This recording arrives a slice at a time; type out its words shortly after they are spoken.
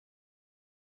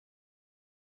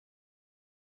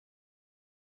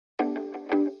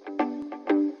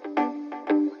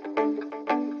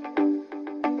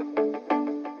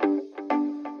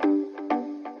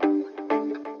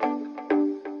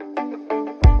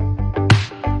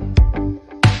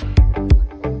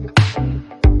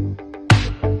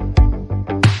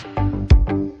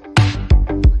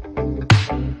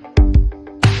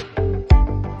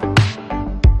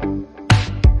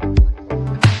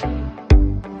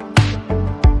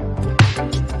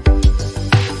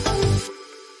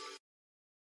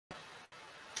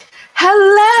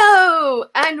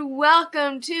and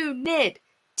welcome to Knit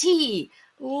Tea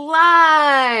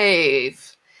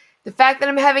Live. The fact that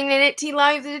I'm having a Knit Tea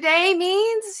Live today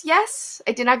means, yes,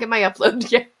 I did not get my upload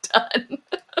yet done.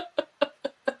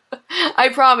 I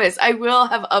promise I will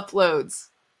have uploads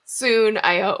soon,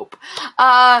 I hope.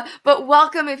 But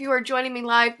welcome if you are joining me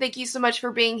live. Thank you so much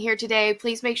for being here today.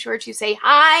 Please make sure to say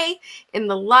hi in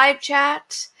the live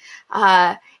chat.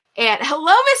 And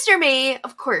hello, Mr. Me.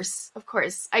 Of course.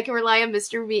 I can rely on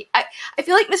Mr. Me. I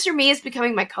feel like Mr. Me is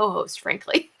becoming my co-host,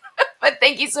 frankly. But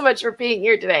thank you so much for being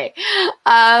here today.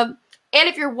 And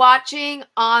if you're watching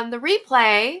on the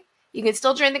replay, you can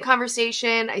still join the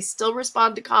conversation. I still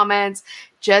respond to comments.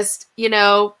 Just,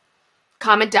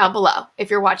 comment down below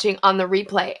if you're watching on the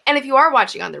replay. And if you are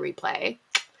watching on the replay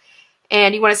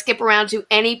and you want to skip around to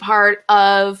any part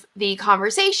of the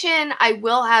conversation, I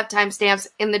will have timestamps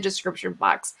in the description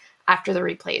box after the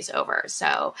replay is over.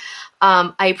 So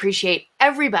I appreciate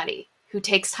everybody who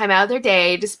takes time out of their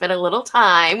day to spend a little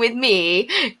time with me,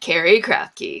 Carrie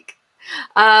Craft Geek.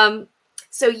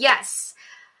 So yes.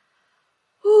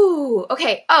 Ooh,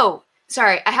 okay. Oh,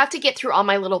 sorry. I have to get through all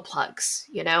my little plugs,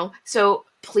 So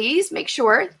please make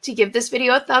sure to give this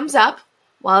video a thumbs up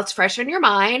while it's fresh on your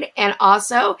mind. And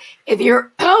also, if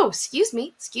you're, excuse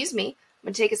me. I'm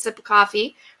going to take a sip of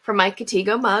coffee from my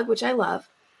Contigo mug, which I love.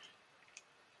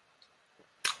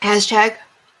 Hashtag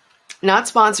not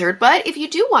sponsored, but if you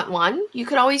do want one, you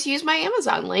could always use my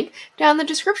Amazon link down in the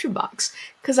description box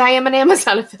because I am an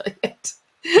Amazon affiliate.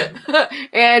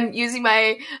 And using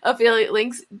my affiliate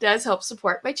links does help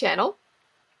support my channel.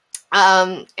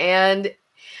 Yeah,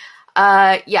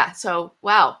 so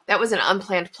wow, that was an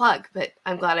unplanned plug, but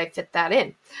I'm glad I fit that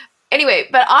in. Anyway,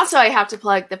 but also I have to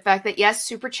plug the fact that yes,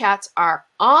 Super Chats are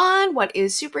on. What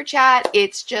is Super Chat?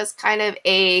 It's just kind of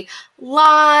a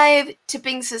live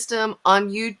tipping system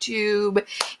on YouTube.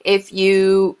 If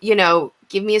you,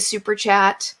 give me a Super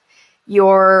Chat,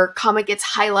 your comment gets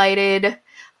highlighted.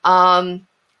 And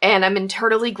I'm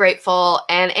eternally grateful.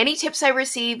 And any tips I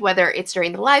receive, whether it's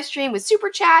during the live stream with Super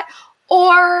Chat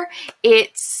or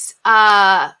it's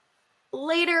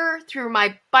later through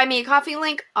my Buy Me a Coffee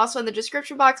link, also in the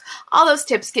description box, all those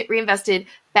tips get reinvested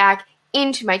back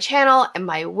into my channel and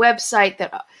my website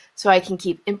so I can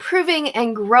keep improving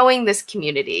and growing this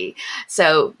community.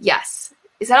 So yes.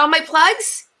 Is that all my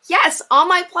plugs? Yes, all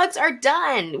my plugs are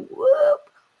done. Whoop,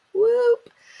 whoop.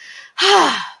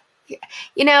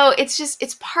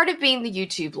 It's part of being the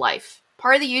YouTube life.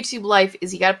 Part of the YouTube life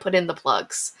is you got to put in the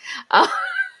plugs.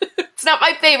 It's not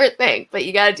my favorite thing, but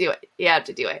you got to do it. You have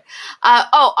to do it.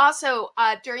 Also,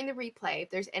 during the replay, if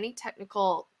there's any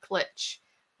technical glitch,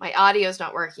 my audio is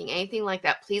not working, anything like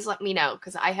that, please let me know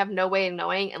because I have no way of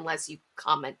knowing unless you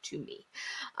comment to me.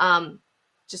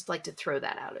 Just like to throw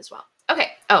that out as well.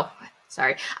 Okay. Oh,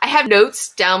 sorry. I have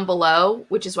notes down below,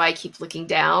 which is why I keep looking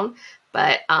down,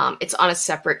 but it's on a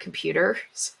separate computer,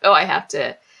 so I have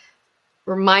to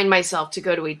remind myself to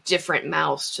go to a different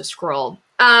mouse to scroll.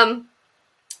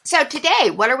 So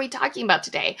today, what are we talking about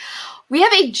today? We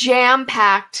have a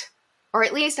jam-packed, or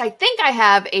at least I think I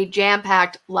have a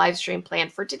jam-packed live stream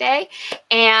planned for today.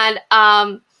 And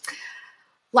a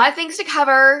lot of things to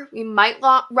cover. We might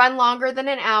run longer than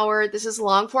an hour. This is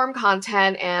long-form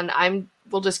content, and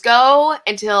we'll just go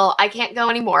until I can't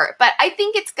go anymore. But I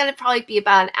think it's going to probably be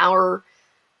about an hour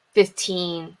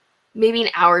 15, maybe an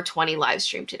hour 20 live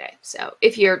stream today. So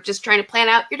if you're just trying to plan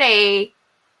out your day,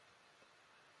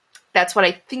 that's what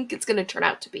I think it's going to turn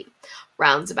out to be,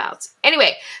 roundabouts.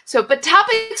 Anyway, but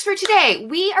topics for today.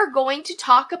 We are going to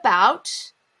talk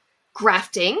about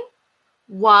grafting,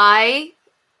 why,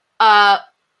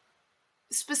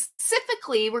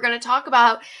 specifically, we're going to talk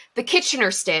about the Kitchener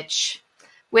stitch,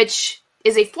 which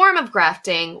is a form of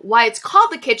grafting, why it's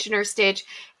called the Kitchener stitch,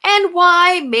 and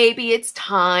why maybe it's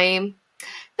time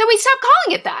that we stop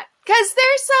calling it that, because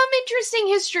there's some interesting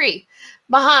history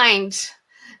behind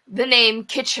the name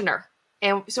Kitchener.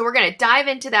 And so we're going to dive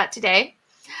into that today.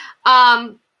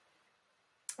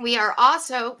 We are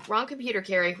also, wrong computer,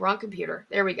 Carrie, wrong computer.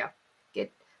 There we go.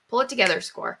 Pull it together,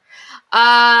 score.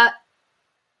 I'm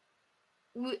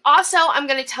going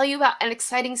to tell you about an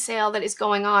exciting sale that is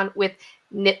going on with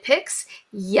Knit Picks.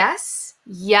 Yes,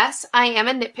 I am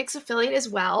a Knit Picks affiliate as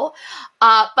well.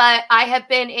 But I have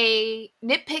been a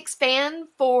Knit Picks fan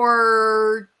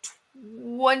for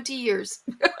 20 years.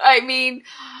 I mean,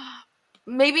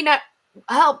 maybe not,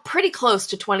 pretty close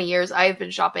to 20 years I've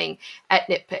been shopping at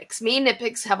Knit Picks. Me and Knit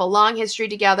Picks have a long history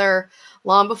together.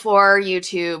 Long before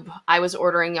YouTube, I was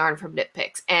ordering yarn from Knit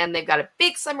Picks, and they've got a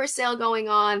big summer sale going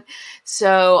on.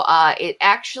 So it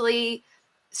actually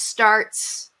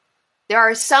starts, there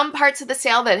are some parts of the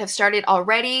sale that have started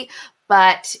already,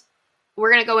 but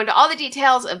we're going to go into all the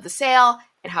details of the sale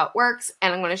and how it works.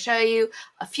 And I'm going to show you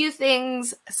a few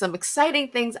things, some exciting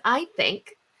things I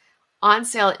think on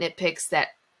sale at Nitpicks that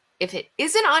if it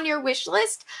isn't on your wish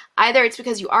list, either it's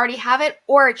because you already have it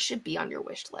or it should be on your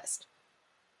wish list.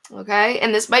 Okay?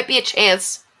 And this might be a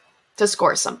chance to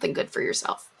score something good for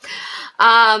yourself.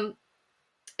 And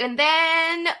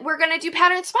then we're going to do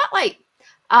Pattern Spotlight.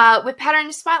 With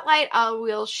Pattern Spotlight, I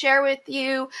will share with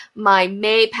you my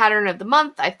May pattern of the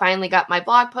month. I finally got my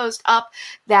blog post up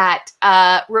that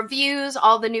reviews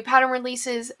all the new pattern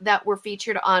releases that were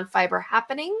featured on Fiber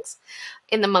Happenings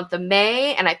in the month of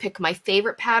May, and I pick my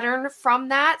favorite pattern from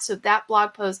that. So that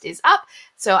blog post is up.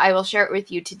 So I will share it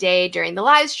with you today during the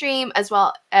live stream, as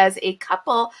well as a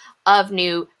couple of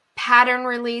new pattern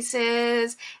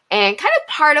releases and kind of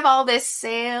part of all this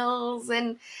sales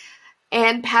and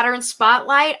Pattern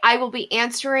Spotlight. I will be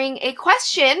answering a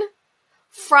question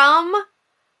from,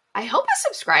 I hope, a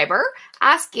subscriber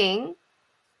asking, and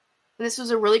this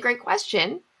was a really great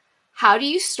question, how do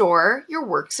you store your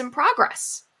works in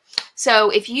progress? So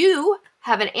if you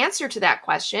have an answer to that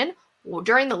question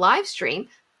during the live stream,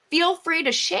 feel free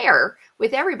to share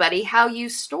with everybody how you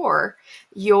store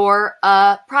your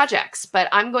projects. But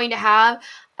I'm going to have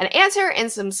an answer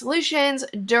and some solutions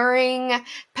during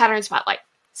Pattern Spotlight.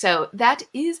 So that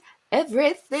is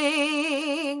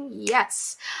everything.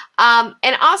 Yes.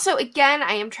 And also, again,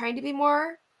 I am trying to be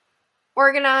more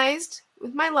organized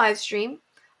with my live stream,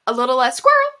 a little less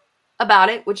squirrel about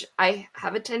it, which I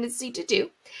have a tendency to do.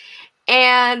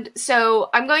 And so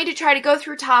I'm going to try to go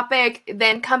through topic,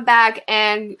 then come back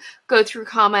and go through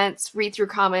comments, read through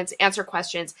comments, answer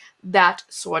questions, that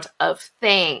sort of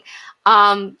thing.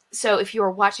 So if you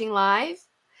are watching live,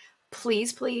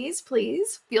 please, please,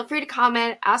 please feel free to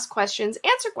comment, ask questions,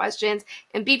 answer questions,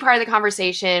 and be part of the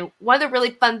conversation. One of the really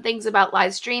fun things about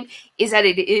live stream is that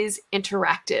it is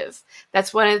interactive.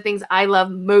 That's one of the things I love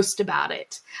most about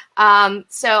it.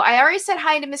 So I already said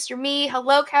hi to Mr. Me.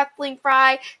 Hello, Kathleen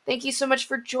Fry. Thank you so much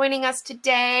for joining us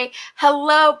today.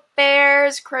 Hello,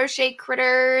 Bears, Crochet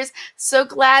Critters. So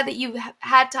glad that you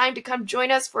had time to come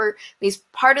join us for this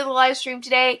part of the live stream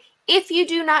today. If you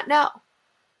do not know,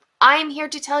 I'm here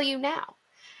to tell you now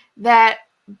that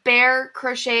Bear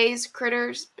Crochets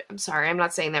Critters, I'm sorry, I'm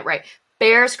not saying that right.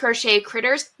 Bears Crochet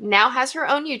Critters now has her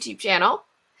own YouTube channel.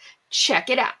 Check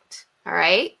it out. All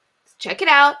right? Check it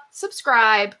out,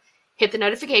 subscribe, hit the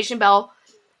notification bell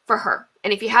for her.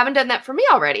 And if you haven't done that for me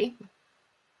already,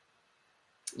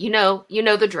 you know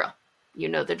the drill. You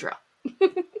know the drill.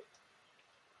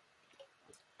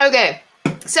 Okay,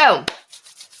 so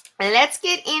let's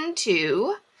get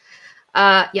into...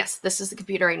 yes, this is the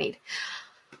computer I need.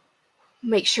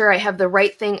 Make sure I have the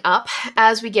right thing up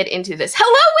as we get into this.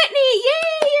 Hello, Whitney!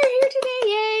 Yay, you're here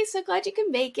today. Yay, so glad you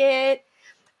can make it.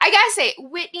 I gotta say,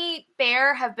 Whitney,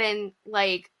 Bear have been,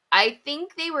 like, I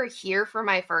think they were here for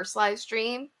my first live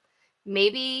stream.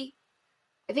 Maybe,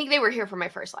 I think they were here for my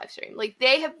first live stream. Like,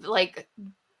 they have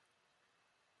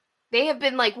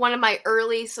been, like, one of my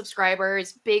early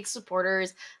subscribers, big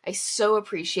supporters. I so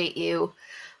appreciate you.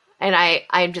 And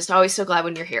I'm just always so glad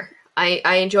when you're here.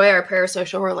 I enjoy our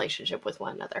parasocial relationship with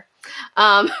one another.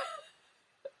 All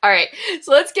right,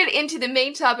 so let's get into the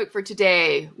main topic for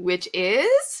today, which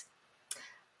is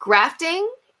grafting,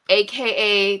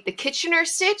 aka the Kitchener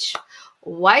stitch,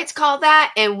 why it's called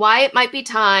that, and why it might be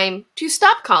time to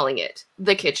stop calling it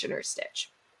the Kitchener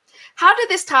stitch. How did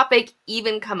this topic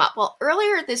even come up? Well,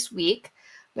 earlier this week,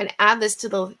 I'm going to add this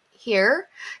to here.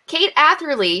 Kate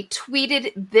Atherley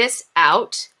tweeted this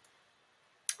out.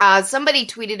 Somebody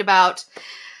tweeted about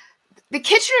the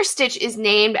Kitchener stitch is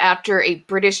named after a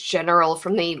British general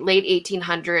from the late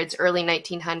 1800s, early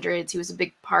 1900s. He was a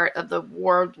big part of the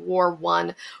World War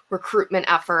I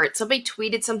recruitment effort. Somebody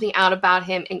tweeted something out about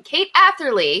him, and Kate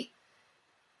Atherley,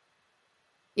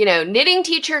 knitting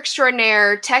teacher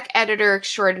extraordinaire, tech editor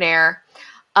extraordinaire,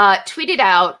 tweeted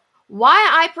out why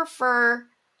I prefer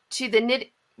to the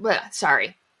knit.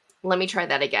 Sorry, let me try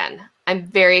that again. I'm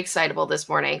very excitable this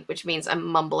morning, which means I'm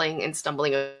mumbling and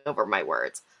stumbling over my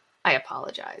words. I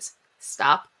apologize.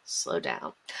 Stop, slow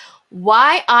down.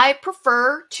 Why I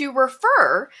prefer to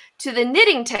refer to the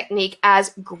knitting technique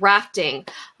as grafting.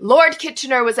 Lord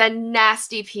Kitchener was a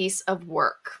nasty piece of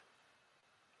work.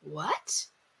 What?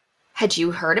 Had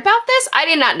you heard about this? I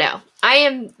did not know.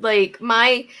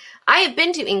 I have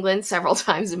been to England several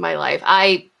times in my life.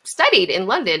 I studied in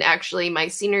London, actually, my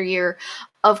senior year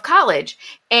of college.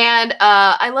 And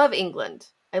I love England.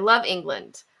 I love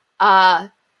England.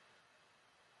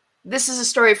 This is a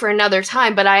story for another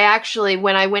time, but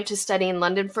when I went to study in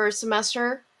London for a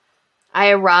semester,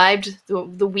 I arrived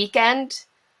the weekend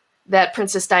that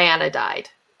Princess Diana died.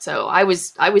 So I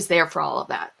was there for all of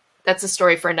that. That's a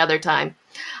story for another time.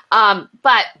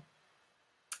 But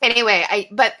anyway,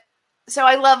 so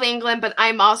I love England, but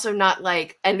I'm also not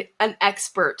like an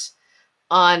expert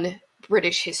on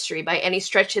British history by any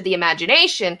stretch of the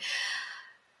imagination.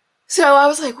 So I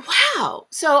was like, wow.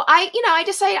 So I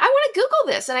decided I want to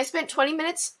Google this. And I spent 20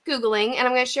 minutes Googling, and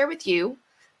I'm going to share with you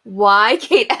why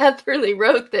Kate Atherley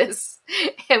wrote this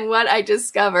and what I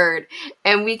discovered.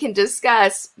 And we can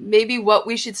discuss maybe what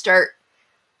we should start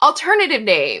alternative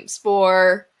names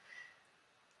for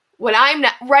what I'm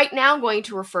right now going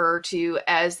to refer to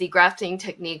as the grafting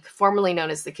technique formerly known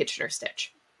as the Kitchener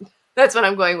stitch. That's what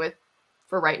I'm going with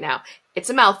for right now. It's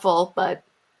a mouthful, but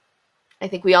I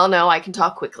think we all know I can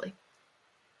talk quickly.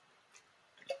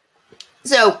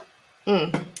 So,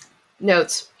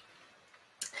 notes.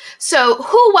 So,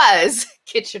 who was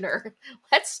Kitchener?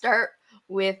 Let's start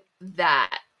with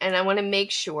that. And I want to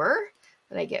make sure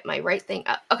that I get my right thing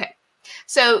up. Okay.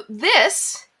 So,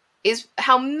 this is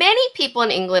how many people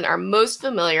in England are most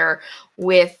familiar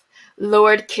with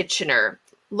Lord Kitchener.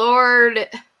 Lord,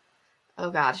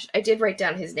 oh gosh, I did write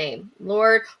down his name.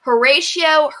 Lord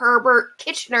Horatio Herbert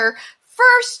Kitchener,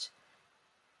 first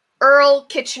Earl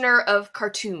Kitchener of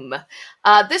Khartoum.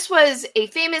 This was a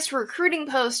famous recruiting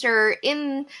poster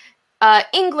in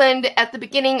England at the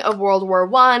beginning of World War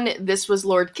I. This was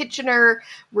Lord Kitchener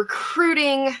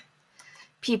recruiting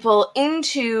people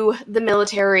into the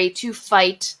military to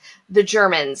fight the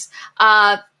Germans.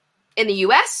 In the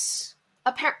U.S.,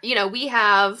 we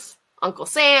have Uncle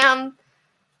Sam,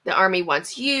 the Army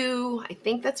Wants You. I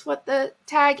think that's what the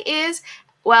tag is.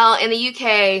 Well, in the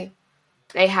U.K.,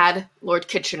 they had Lord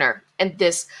Kitchener and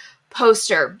this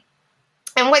poster.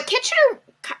 And what Kitchener,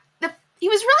 he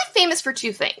was really famous for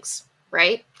two things,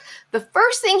 right? The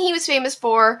first thing he was famous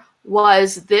for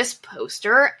was this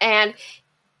poster. And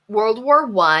World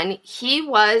War I, he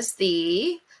was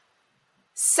the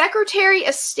Secretary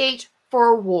of State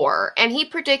for War. And he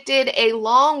predicted a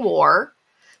long war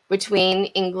between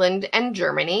England and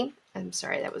Germany. I'm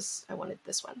sorry, I wanted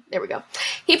this one. There we go.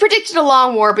 He predicted a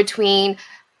long war between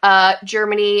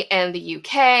Germany and the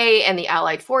UK and the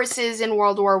Allied forces in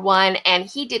World War I, and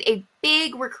he did a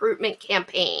big recruitment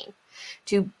campaign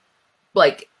to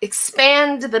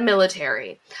expand the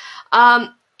military.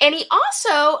 And he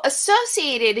also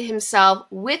associated himself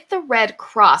with the Red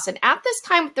Cross. And at this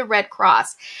time with the Red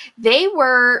Cross, they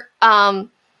were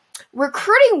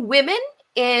recruiting women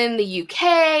in the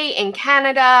UK, in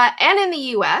Canada, and in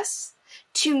the US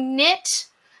to knit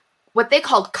what they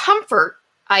called comfort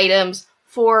items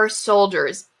for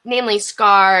soldiers, namely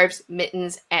scarves,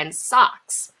 mittens, and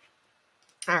socks.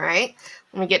 All right,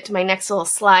 let me get to my next little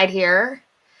slide here.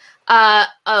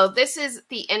 This is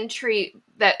the entry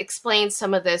that explains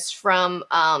some of this from,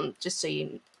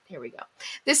 here we go.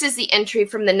 This is the entry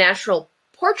from the National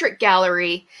Portrait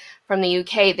Gallery from the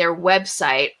UK, their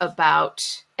website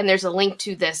about, and there's a link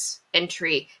to this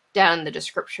entry down in the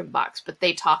description box, but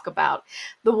they talk about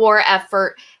the war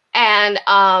effort. And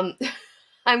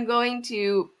I'm going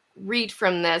to read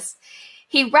from this.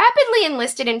 He rapidly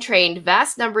enlisted and trained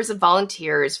vast numbers of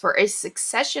volunteers for a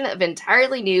succession of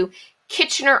entirely new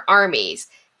Kitchener armies.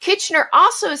 Kitchener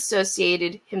also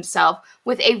associated himself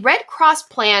with a Red Cross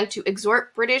plan to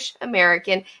exhort British,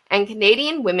 American, and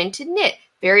Canadian women to knit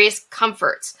various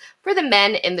comforts for the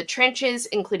men in the trenches,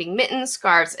 including mittens,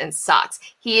 scarves, and socks.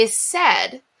 He is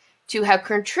said to have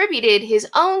contributed his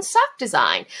own sock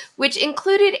design, which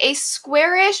included a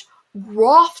squarish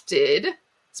grafted,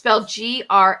 spelled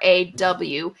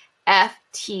Grawfted,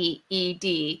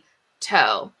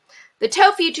 toe. The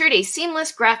toe featured a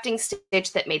seamless grafting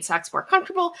stitch that made socks more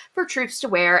comfortable for troops to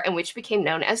wear, and which became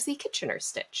known as the Kitchener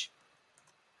stitch.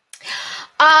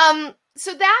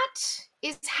 So that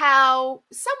is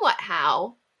somewhat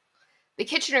how the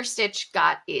Kitchener stitch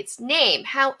got its name.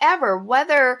 However,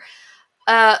 whether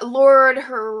Lord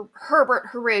Herbert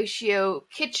Horatio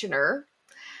Kitchener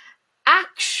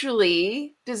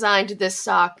actually designed this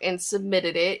sock and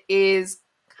submitted it is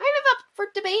kind of up for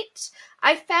debate.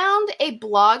 I found a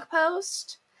blog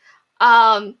post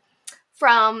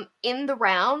from In the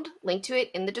Round, link to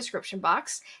it in the description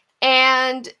box,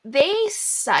 and they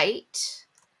cite,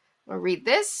 I'll read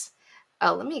this.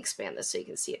 Let me expand this so you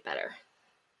can see it better.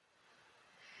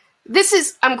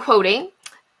 I'm quoting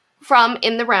from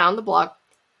In the Round, the blog.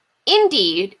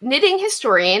 Indeed, knitting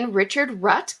historian Richard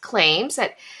Rutt claims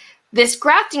that this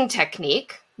grafting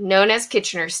technique, known as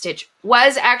Kitchener stitch,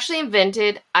 was actually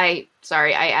invented,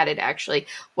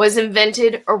 was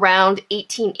invented around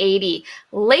 1880.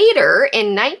 Later,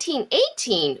 in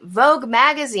 1918, Vogue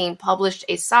magazine published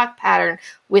a sock pattern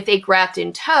with a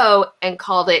grafted toe and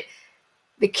called it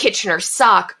the Kitchener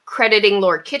sock, crediting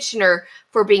Lord Kitchener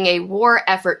for being a war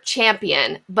effort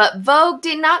champion, but Vogue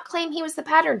did not claim he was the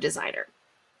pattern designer.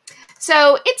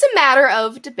 So it's a matter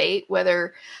of debate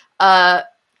whether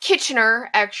Kitchener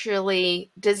actually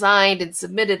designed and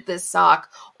submitted this sock,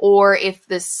 or if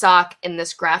this sock and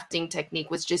this grafting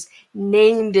technique was just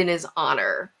named in his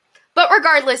honor. But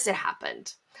regardless, it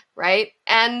happened, right?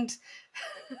 And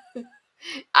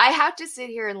I have to sit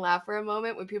here and laugh for a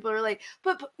moment when people are like,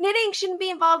 but knitting shouldn't be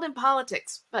involved in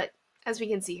politics. But as we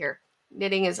can see here,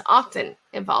 knitting is often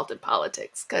involved in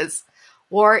politics because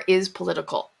war is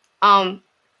political.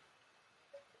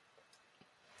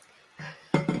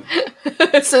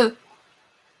 So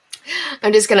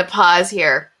I'm just going to pause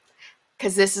here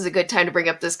because this is a good time to bring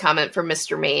up this comment from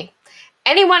Mr. Me.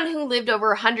 Anyone who lived over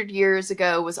 100 years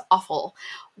ago was awful.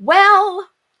 Well,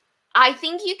 I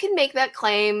think you can make that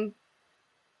claim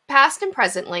past and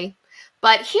presently,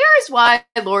 but here's why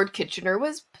Lord Kitchener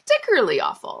was particularly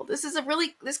awful. This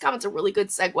comment's a really good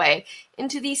segue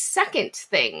into the second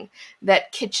thing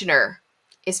that Kitchener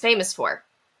is famous for.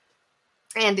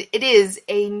 And it is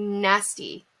a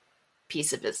nasty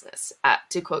piece of business,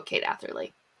 to quote Kate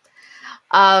Atherley.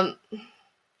 Hello,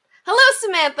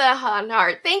 Samantha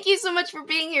Honhart. Thank you so much for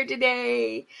being here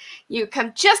today. You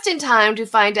come just in time to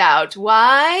find out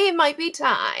why it might be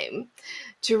time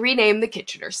to rename the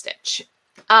Kitchener stitch.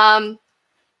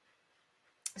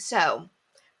 So,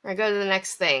 we're going to go to the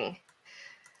next thing.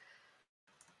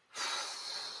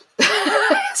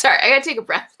 Sorry, I gotta take a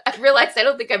breath. I realized I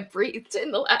don't think I've breathed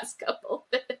in the last couple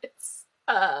minutes.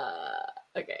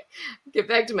 Okay, get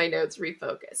back to my notes,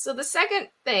 refocus. So the second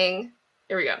thing,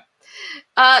 here we go.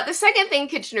 The second thing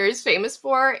Kitchener is famous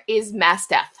for is mass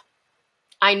death.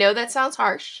 I know that sounds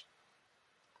harsh.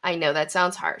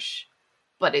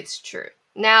 But it's true.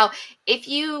 Now, if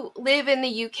you live in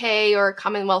the UK or a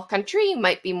Commonwealth country, you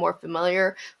might be more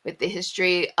familiar with the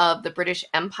history of the British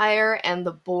Empire and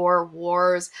the Boer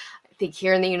Wars. I think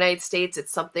here in the United States,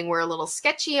 it's something we're a little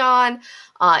sketchy on.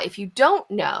 If you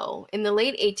don't know, in the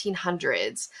late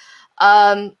 1800s,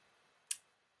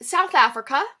 South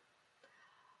Africa,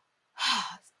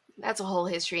 that's a whole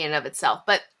history in and of itself,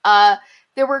 but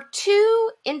there were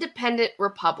two independent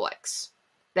republics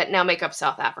that now make up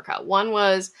South Africa. One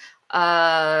was,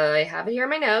 I have it here in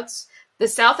my notes, the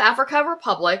South Africa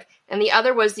Republic, and the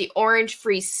other was the Orange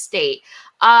Free State.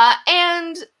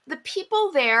 And the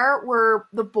people there were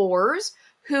the Boers,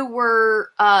 who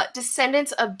were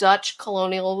descendants of Dutch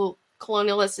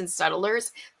colonialists and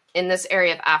settlers in this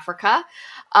area of Africa.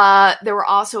 There were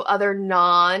also other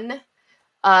non-Dutch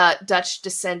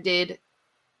descended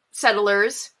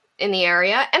settlers in the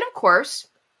area. And of course,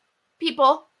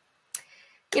 people,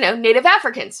 Native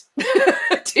Africans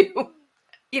to,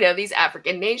 these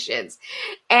African nations.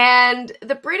 And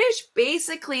the British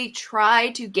basically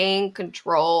tried to gain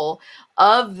control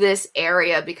of this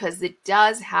area because it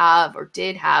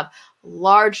did have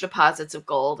large deposits of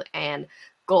gold and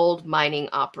gold mining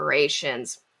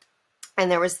operations. And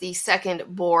there was the Second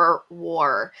Boer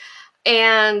War.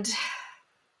 And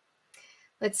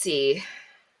let's see.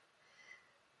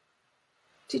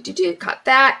 Cut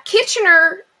that.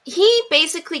 Kitchener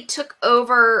took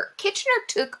over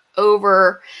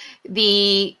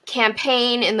the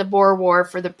campaign in the Boer War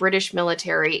for the British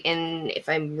military in, if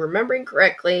I'm remembering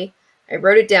correctly, I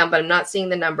wrote it down, but I'm not seeing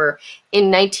the number,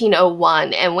 in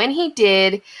 1901. And when he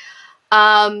did,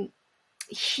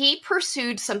 he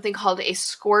pursued something called a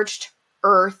scorched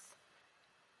earth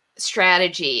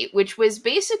strategy, which was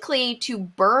basically to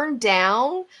burn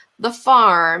down the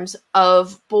farms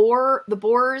of the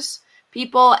Boers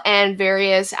people and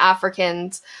various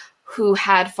Africans who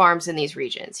had farms in these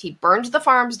regions. He burned the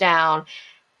farms down,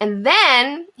 and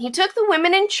then he took the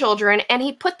women and children and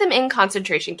he put them in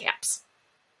concentration camps.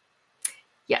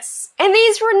 Yes, and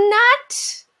these were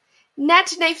not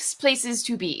nice places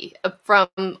to be, from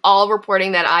all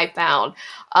reporting that I found.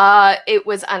 It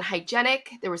was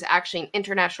unhygienic. There was actually an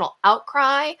international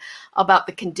outcry about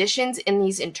the conditions in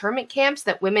these internment camps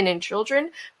that women and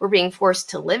children were being forced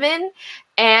to live in.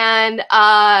 And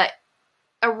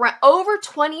over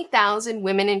 20,000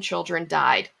 women and children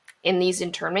died in these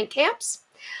internment camps.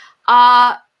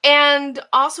 And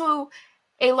also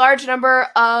a large number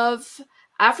of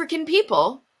African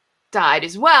people died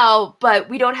as well, but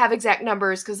we don't have exact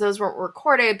numbers because those weren't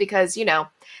recorded because,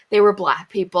 they were Black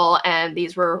people and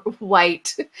these were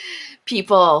white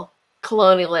people,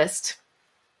 colonialist.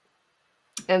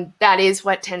 And that is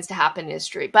what tends to happen in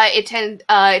history. But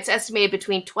it's estimated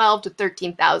between 12 to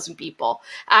 13,000 people,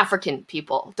 African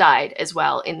people, died as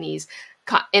well in these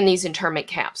internment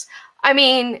camps. I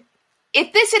mean,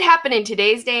 if this had happened in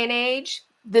today's day and age,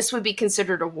 this would be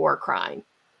considered a war crime.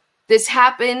 This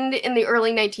happened in the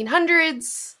early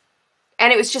 1900s,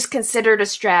 and it was just considered a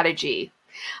strategy.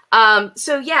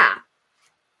 So yeah,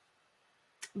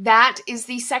 that is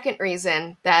the second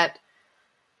reason that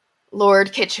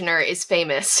Lord Kitchener is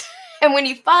famous. And when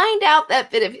you find out that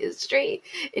bit of history,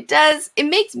 it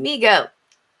makes me go,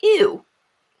 ew.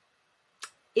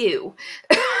 Ew.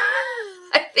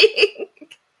 I think.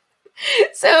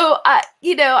 So,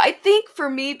 I think for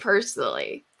me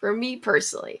personally,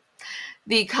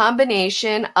 the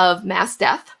combination of mass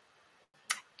death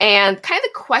and kind of the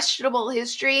questionable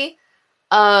history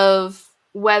of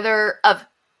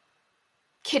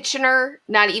Kitchener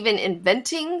not even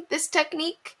inventing this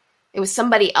technique. It was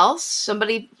somebody else,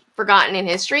 somebody forgotten in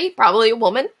history, probably a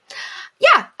woman.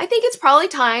 Yeah, I think it's probably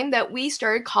time that we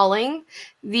started calling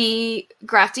the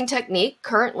grafting technique,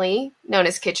 currently known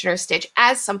as Kitchener stitch,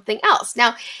 as something else.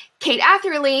 Now, Kate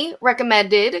Atherley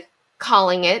recommended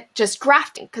calling it just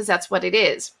grafting because that's what it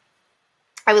is.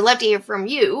 I would love to hear from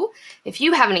you if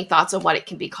you have any thoughts on what it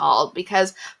can be called,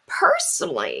 because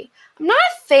personally, I'm not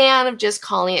a fan of just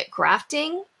calling it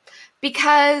grafting,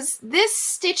 because this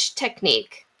stitch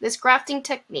technique, this grafting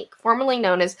technique, formerly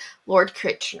known as Lord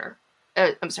Kitchener,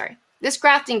 this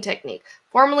grafting technique,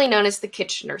 formerly known as the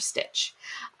Kitchener stitch,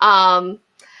 it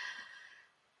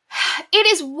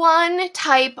is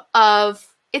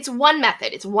it's one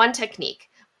method, it's one technique.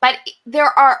 But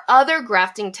there are other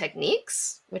grafting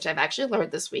techniques, which I've actually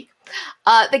learned this week,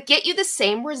 that get you the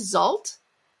same result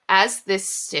as this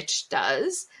stitch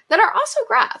does, that are also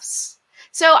grafts.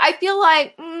 So I feel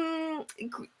like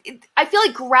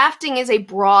grafting is a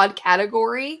broad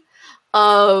category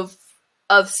of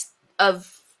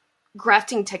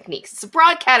grafting techniques. It's a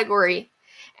broad category,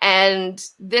 and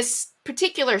this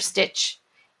particular stitch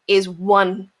is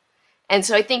one. And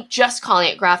so I think just calling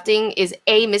it grafting is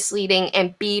A, misleading,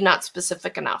 and B, not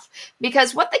specific enough.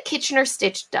 Because what the Kitchener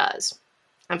stitch does,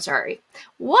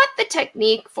 what the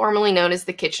technique formerly known as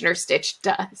the Kitchener stitch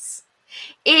does,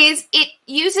 is it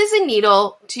uses a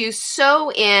needle to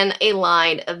sew in a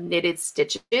line of knitted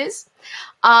stitches.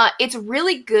 It's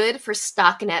really good for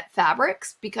stockinette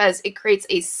fabrics because it creates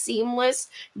a seamless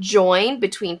join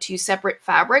between two separate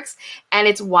fabrics, and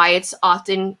it's why it's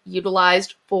often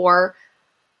utilized for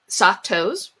soft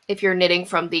toes if you're knitting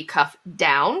from the cuff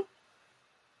down.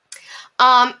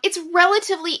 It's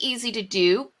relatively easy to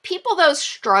do. People, though,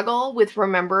 struggle with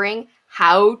remembering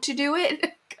how to do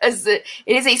it because it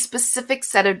is a specific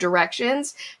set of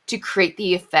directions to create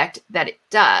the effect that it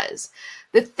does.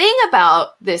 The thing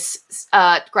about this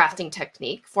grafting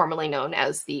technique, formerly known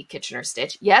as the Kitchener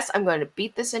stitch, yes, I'm going to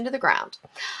beat this into the ground.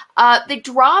 The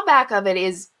drawback of it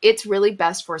is it's really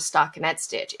best for a stockinette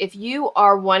stitch. If you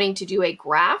are wanting to do a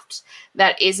graft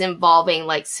that is involving,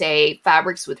 like, say,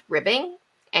 fabrics with ribbing,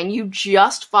 and you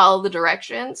just follow the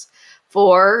directions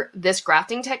for this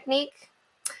grafting technique,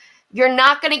 you're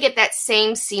not going to get that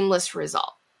same seamless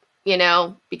result,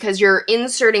 because you're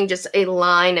inserting just a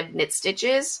line of knit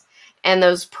stitches and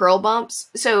those purl bumps.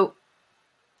 So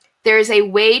there's a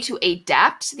way to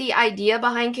adapt the idea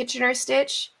behind Kitchener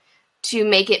stitch to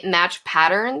make it match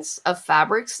patterns of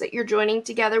fabrics that you're joining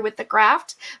together with the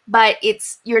graft, but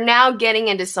you're now getting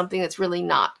into something that's really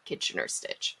not Kitchener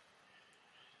stitch.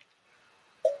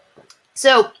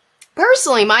 So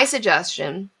personally, my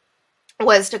suggestion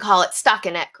was to call it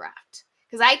stockinette graft,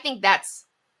 because I think that's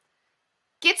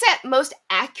gets at most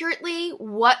accurately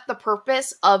what the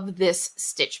purpose of this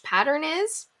stitch pattern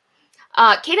is.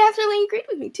 Kate Atherley agreed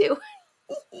with me too.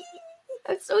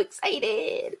 I'm so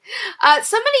excited.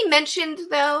 Somebody mentioned,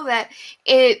 though, that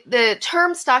the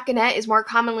term stockinette is more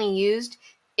commonly used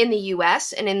in the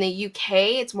US, and in the UK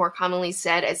it's more commonly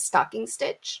said as stocking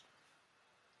stitch.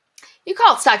 You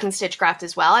call it stocking stitch graft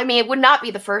as well. I mean, it would not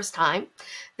be the first time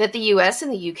that the US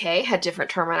and the UK had different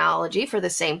terminology for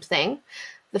the same thing.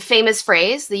 The famous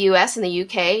phrase, the US and the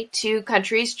UK, two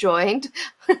countries joined.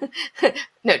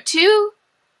 No, two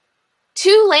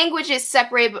languages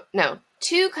separated. No,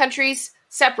 two countries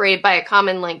separated by a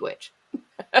common language.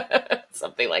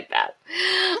 Something like that.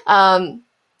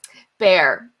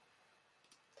 Bear.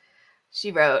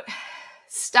 She wrote,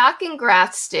 stocking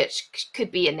graft stitch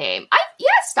could be a name.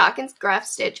 Yes, stocking graft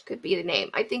stitch could be the name.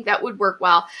 I think that would work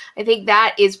well. I think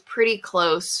that is pretty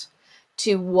close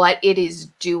to what it is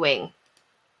doing.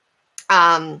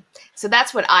 So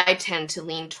that's what I tend to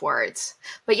lean towards.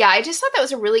 But yeah, I just thought that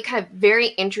was a really kind of very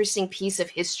interesting piece of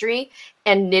history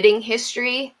and knitting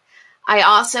history. I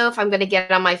also, if I'm going to get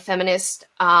on my feminist,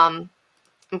 I'm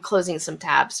closing some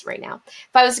tabs right now.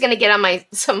 If I was going to get on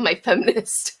some of my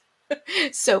feminist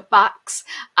soapbox,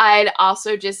 I'd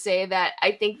also just say that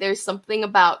I think there's something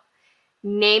about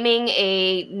naming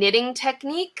a knitting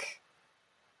technique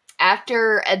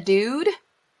after a dude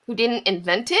who didn't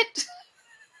invent it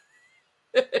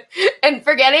and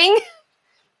forgetting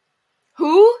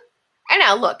who. And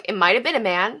now look, it might have been a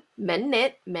man. Men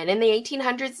knit. Men in the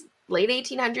 1800s, late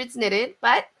 1800s knitted,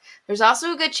 but there's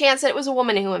also a good chance that it was a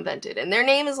woman who invented it, and their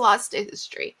name is lost to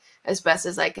history as best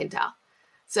as I can tell.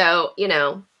 So, you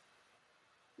know,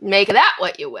 make of that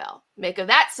what you will. Make of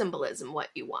that symbolism what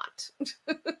you want.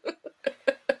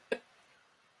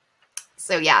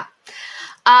 So yeah.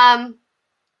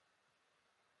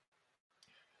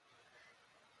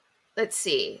 Let's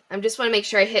see. I just want to make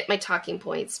sure I hit my talking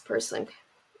points personally.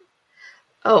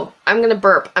 Oh, I'm going to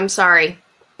burp. I'm sorry.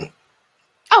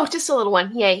 Oh, just a little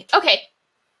one. Yay. Okay.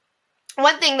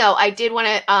 One thing, though, I did want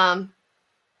to,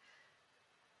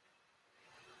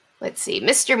 let's see,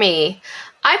 Mr. Me.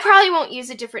 I probably won't use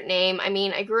a different name. I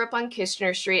mean, I grew up on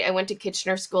Kitchener Street. I went to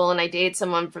Kitchener School, and I dated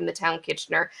someone from the town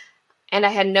Kitchener, and I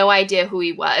had no idea who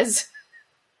he was.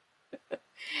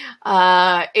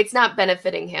 It's not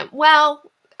benefiting him. Well,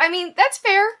 I mean, that's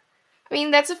fair. I mean,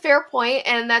 that's a fair point,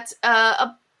 and that's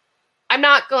I'm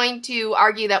not going to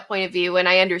argue that point of view, and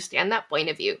I understand that point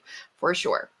of view for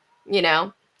sure. You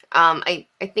know, I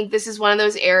think this is one of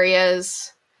those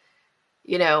areas,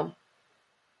 you know,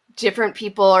 different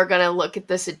people are going to look at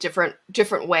this at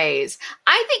different ways.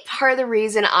 I think part of the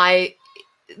reason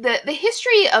the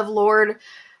history of Lord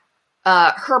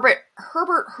Herbert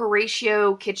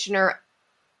Horatio Kitchener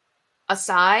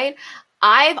aside,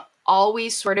 I've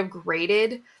always sort of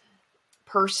graded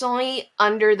personally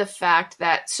under the fact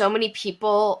that so many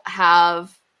people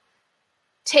have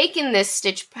taken this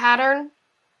stitch pattern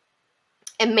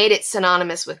and made it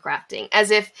synonymous with grafting,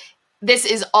 as if this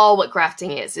is all what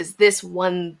grafting is this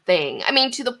one thing. I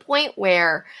mean, to the point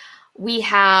where we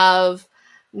have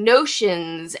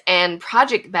notions and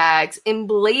project bags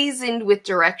emblazoned with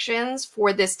directions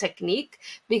for this technique,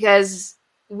 because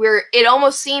it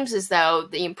almost seems as though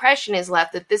the impression is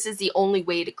left that this is the only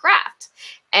way to graft.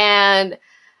 And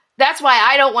that's why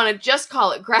I don't want to just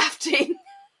call it grafting.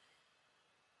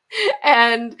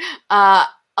 And a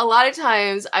lot of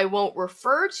times I won't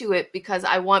refer to it because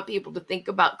I want people to think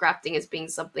about grafting as being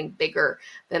something bigger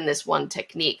than this one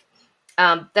technique.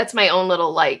 That's my own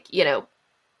little, like, you know,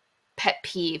 pet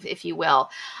peeve, if you will.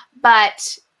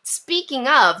 But speaking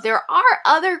of, there are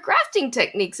other grafting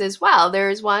techniques as well.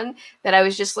 There's one that I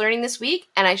was just learning this week,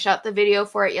 and I shot the video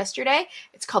for it yesterday.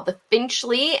 It's called the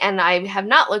Finchley, and I have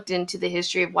not looked into the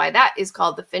history of why that is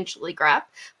called the Finchley graft.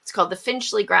 It's called the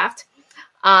Finchley graft.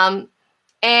 And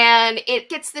it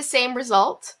gets the same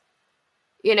result,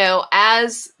 you know,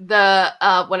 as the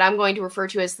what I'm going to refer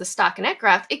to as the stockinette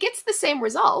graft. It gets the same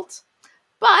result,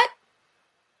 but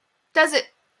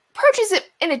approaches it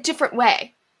in a different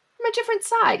way, from a different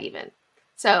side even.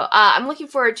 So I'm looking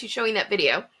forward to showing that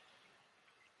video.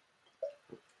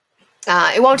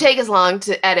 It won't take as long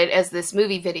to edit as this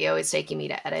movie video is taking me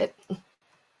to edit.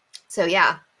 So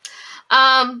yeah.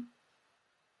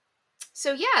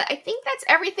 So yeah, I think that's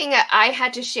everything that I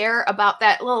had to share about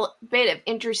that little bit of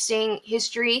interesting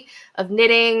history of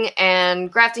knitting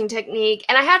and grafting technique.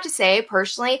 And I have to say,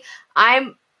 personally,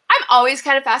 I'm always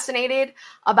kind of fascinated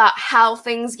about how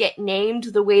things get named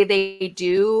the way they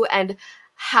do and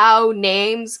how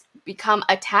names become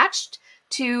attached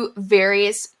to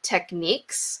various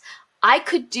techniques. I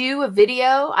could do a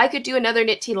video, I could do another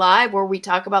Knit Tea Live where we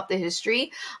talk about the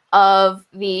history of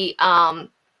the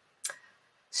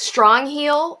strong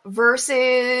heel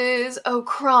versus, oh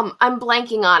crumb, I'm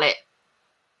blanking on it.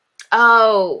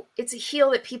 Oh, it's a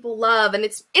heel that people love, and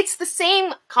it's the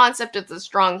same concept as the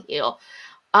strong heel.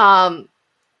 I'm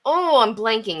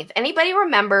blanking. If anybody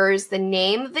remembers the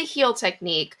name of the heel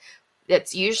technique,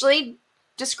 that's usually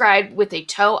described with a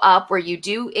toe up, where you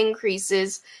do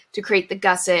increases to create the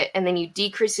gusset, and then you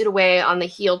decrease it away on the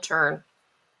heel turn.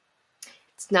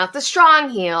 It's not the strong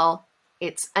heel.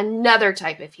 It's another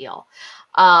type of heel.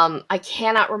 I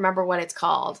cannot remember what it's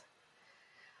called.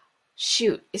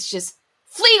 Shoot, it's just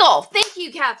Flegel. Thank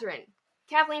you,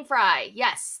 Kathleen Fry.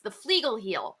 Yes, the Flegel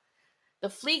heel. The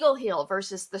Flegel heel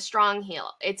versus the strong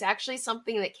heel. It's actually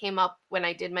something that came up when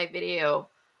I did my video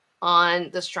on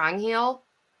the strong heel,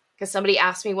 because somebody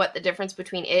asked me what the difference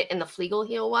between it and the Flegel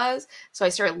heel was. So I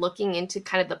started looking into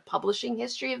kind of the publishing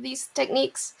history of these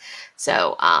techniques.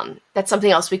 So that's something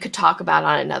else we could talk about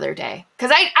on another day,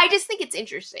 because I just think it's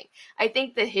interesting. I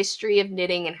think the history of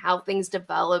knitting and how things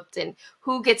developed and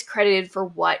who gets credited for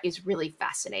what is really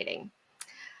fascinating.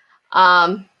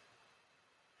 Yeah,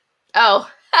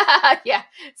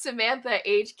 Samantha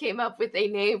H came up with a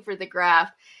name for the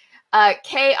graft.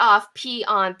 K off, P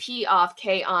on,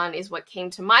 K on is what came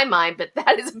to my mind, but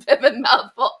that is a bit of a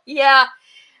mouthful. Yeah.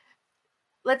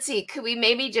 let's see, could we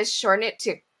maybe just shorten it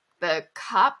to the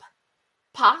KOPPOK?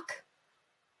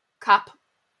 KOPPOK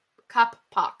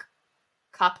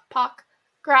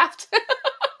graft?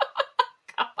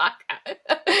 KOPPOK.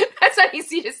 That's not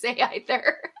easy to say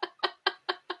either.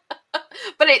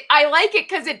 But I like it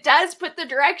because it does put the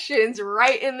directions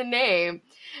right in the name.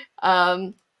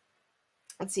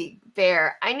 Let's see,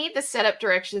 Bear. I need the setup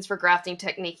directions for grafting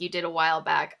technique you did a while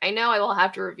back. I know I will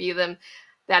have to review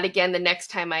that again the next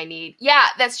time I need. Yeah,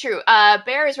 that's true.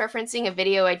 Bear is referencing a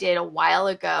video I did a while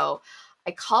ago.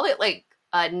 I call it like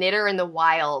a knitter in the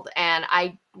wild, and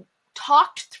I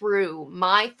talked through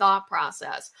my thought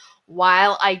process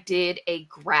while I did a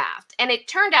graft, and it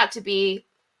turned out to be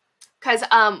because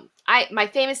my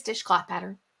famous dishcloth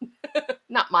pattern,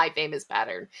 not my famous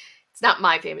pattern. It's not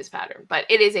my famous pattern, but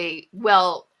it is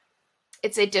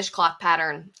it's a dishcloth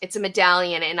pattern. It's a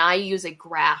medallion, and I use a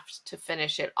graft to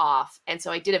finish it off. And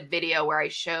so I did a video where I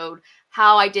showed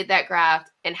how I did that graft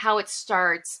and how it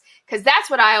starts, because that's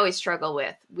what I always struggle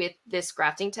with this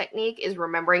grafting technique, is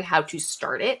remembering how to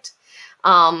start it.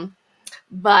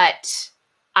 But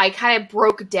I kind of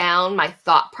broke down my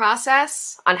thought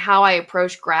process on how I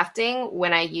approach grafting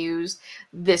when I use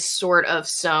this sort of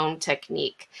sewn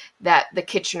technique that the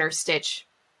Kitchener stitch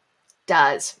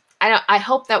does. I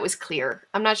hope that was clear.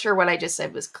 I'm not sure what I just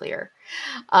said was clear.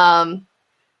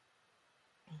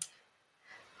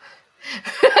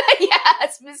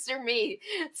 Yes, Mr. Me.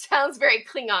 Sounds very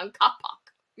Klingon.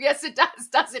 KOPPOK. Yes, it does,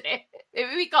 doesn't it?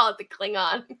 Maybe we call it the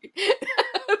Klingon.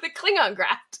 The Klingon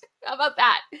graft. How about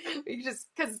that? We just,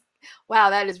 because,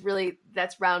 wow,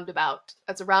 that's roundabout.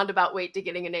 That's a roundabout way to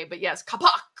getting a name. But yes,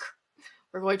 KOPPOK.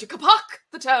 We're going to KOPPOK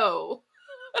the toe.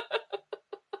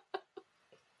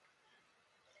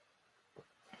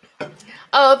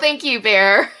 Oh, thank you,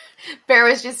 Bear. Bear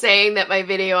was just saying that my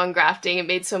video on grafting, it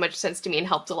made so much sense to me and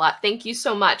helped a lot. Thank you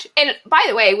so much. And by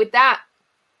the way, with that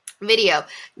video,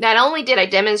 not only did I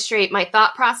demonstrate my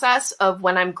thought process of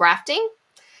when I'm grafting,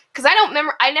 because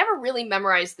I never really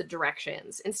memorized the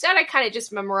directions. Instead, I kind of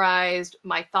just memorized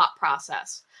my thought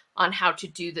process on how to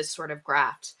do this sort of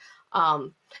graft.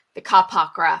 The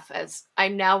KOPPOK graft, as I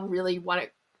now really want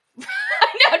to,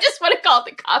 I now just want to call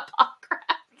it the KOPPOK graft.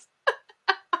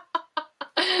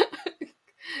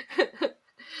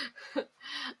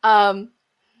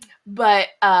 But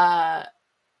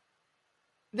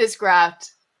this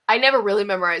graft, I never really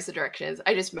memorized the directions.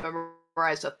 I just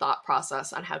memorized a thought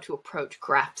process on how to approach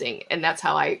grafting, and that's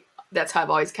how I've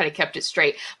always kind of kept it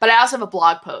straight. But I also have a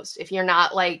blog post. If you're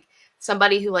not like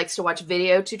somebody who likes to watch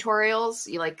video tutorials,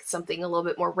 you like something a little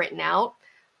bit more written out,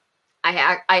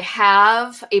 I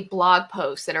have a blog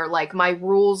post that are like my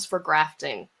rules for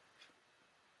grafting.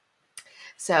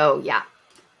 So yeah,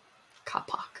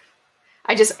 KOPPOK.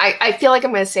 I feel like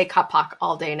I'm going to say KOPPOK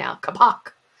all day now.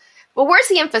 KOPPOK. But where's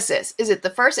the emphasis? Is it the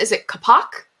first? Is it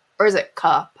KOPPOK? Or is it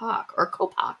KOPPOK or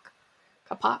KOPPOK?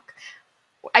 KOPPOK.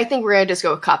 I think we're going to just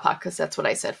go with KOPPOK because that's what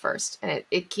I said first. And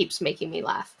it keeps making me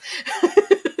laugh.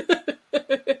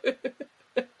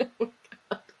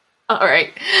 All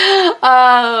right.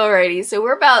 Alrighty. So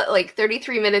we're about like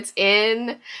 33 minutes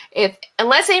in.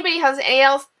 Unless anybody has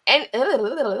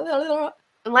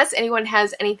unless anyone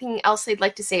has anything else they'd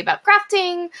like to say about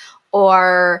crafting,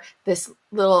 or this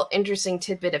little interesting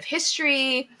tidbit of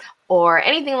history, or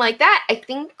anything like that, I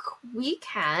think we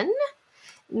can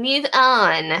move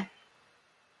on.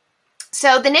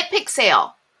 So the knit pick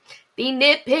sale. The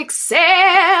knit pick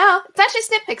sale. It's not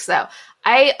just knit picks though.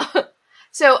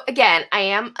 So again, I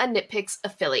am a knit picks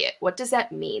affiliate. What does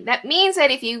that mean? That means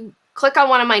that if you click on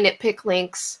one of my knit pick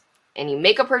links and you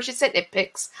make a purchase at knit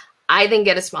picks, I then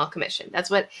get a small commission. That's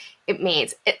what it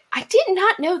means. I did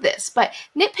not know this, but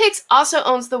Knit Picks also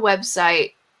owns the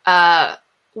website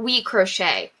We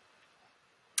Crochet.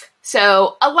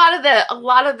 So a lot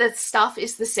of the stuff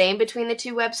is the same between the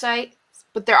two websites,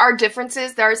 but there are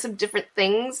differences. There are some different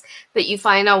things that you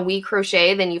find on We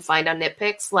Crochet than you find on Knit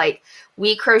Picks. Like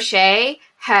We Crochet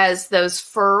has those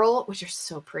which are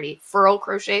so pretty, furl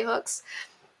crochet hooks.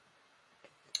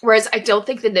 Whereas I don't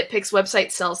think the Knit Picks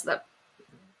website sells them.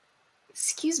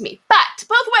 Excuse me. But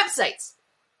both websites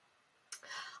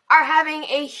are having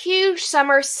a huge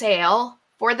summer sale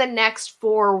for the next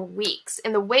 4 weeks.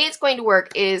 And the way it's going to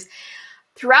work is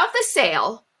throughout the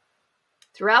sale,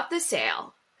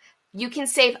 you can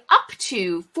save up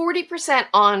to 40%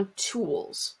 on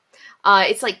tools.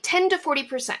 It's like 10 to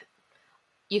 40%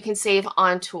 you can save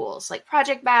on tools like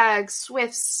project bags,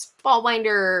 Swifts, ball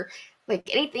winder,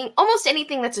 like anything, almost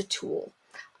anything that's a tool.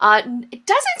 It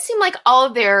doesn't seem like all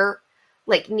of their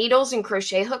like needles and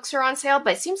crochet hooks are on sale,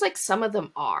 but it seems like some of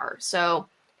them are. So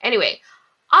anyway,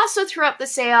 also throughout the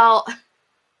sale,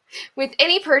 With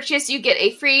any purchase, you get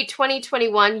a free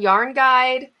 2021 yarn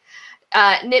guide.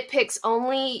 Knit Picks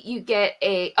only, you get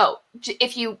a,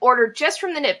 if you order just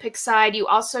from the Knit Picks side, you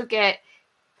also get,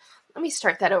 let me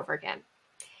start that over again.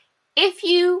 If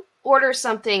you order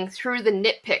something through the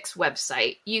Knit Picks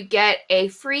website, you get a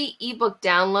free ebook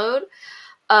download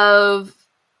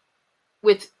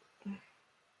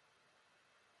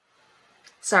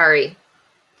sorry,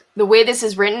 the way this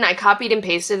is written, I copied and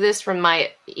pasted this from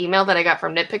my email that I got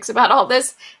from Knit Picks about all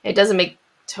this. It doesn't make,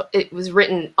 it was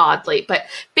written oddly, but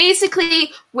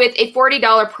basically with a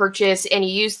 $40 purchase and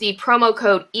you use the promo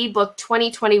code ebook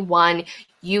 2021,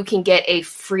 you can get a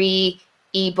free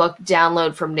ebook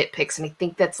download from Knit Picks, and I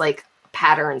think that's like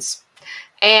patterns.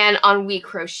 And on We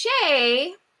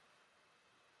Crochet,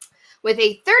 with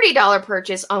a $30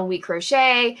 purchase on We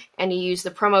Crochet, and you use the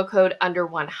promo code under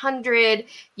 100,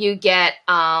 you get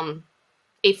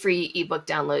a free ebook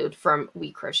download from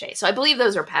We Crochet. So I believe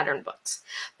those are pattern books.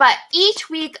 But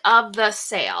each week of the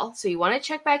sale, so you want to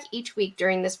check back each week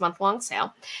during this month-long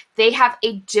sale, they have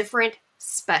a different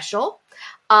special.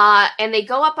 And they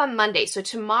go up on Monday. So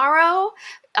tomorrow,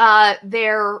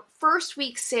 their first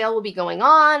week sale will be going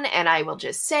on. And I will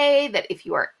just say that if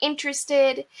you are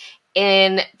interested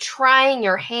in trying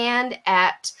your hand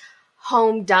at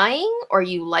home dyeing, or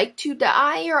you like to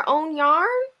dye your own yarn,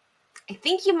 I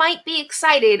think you might be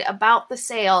excited about the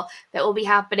sale that will be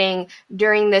happening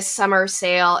during this summer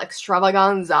sale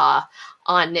extravaganza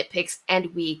on Knit Picks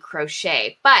and We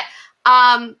Crochet. But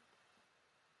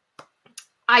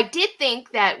I did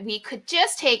think that we could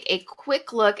just take a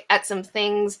quick look at some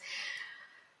things.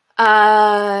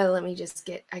 Let me just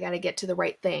I gotta get to the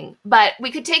right thing. But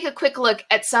we could take a quick look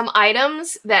at some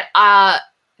items that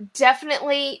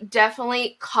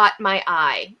definitely caught my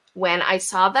eye when I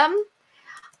saw them.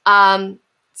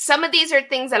 Some of these are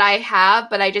things that I have,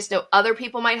 but I just know other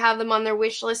people might have them on their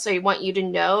wish list. So I want you to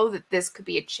know that this could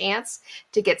be a chance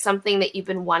to get something that you've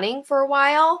been wanting for a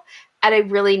while at a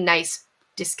really nice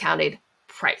discounted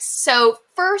price. So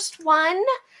first one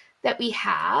that we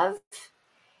have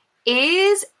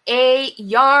is a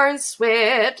Yarn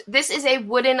Swift. This is a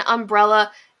wooden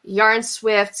umbrella Yarn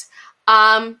Swift.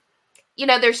 You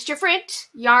know, there's different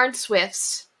Yarn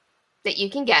Swifts that you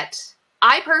can get.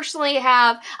 I personally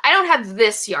I don't have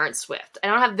this Yarn Swift. I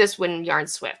don't have this wooden Yarn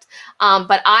Swift.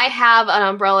 But I have an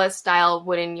umbrella style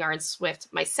wooden Yarn Swift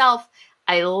myself.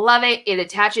 I love it. It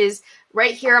attaches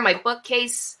right here on my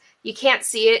bookcase. You can't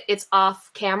see it. It's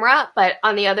off camera, but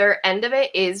on the other end of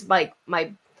it is like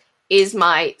my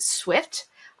Swift.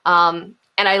 And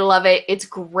I love it. It's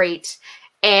great.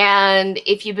 And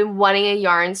if you've been wanting a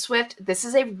Yarn Swift, this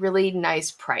is a really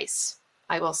nice price,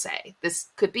 I will say. This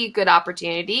could be a good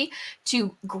opportunity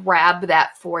to grab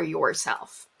that for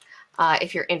yourself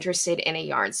if you're interested in a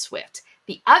Yarn Swift.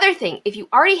 The other thing, if you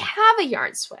already have a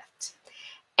Yarn Swift,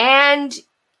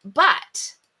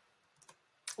 but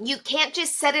you can't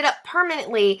just set it up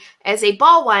permanently as a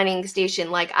ball winding station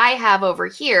like I have over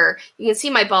here. You can see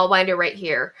my ball winder right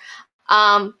here.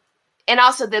 And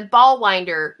also the ball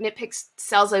winder, Knit Picks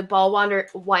sells a ball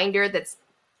winder that's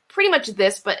pretty much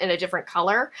this, but in a different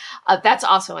color. That's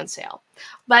also on sale.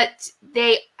 But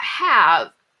they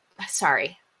have,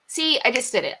 sorry. See, I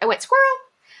just did it. I went squirrel.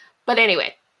 But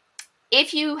anyway,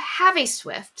 if you have a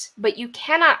Swift, but you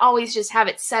cannot always just have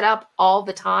it set up all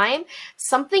the time,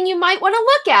 something you might want to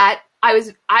look at,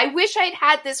 I wish I'd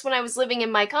had this when I was living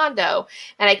in my condo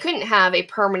and I couldn't have a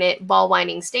permanent ball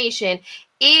winding station,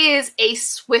 is a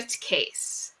Swift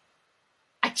case.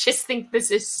 I just think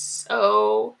this is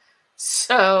so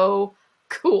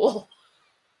cool.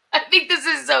 I think this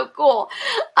is so cool.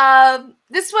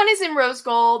 This one is in rose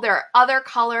gold. There are other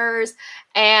colors.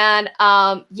 And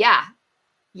yeah,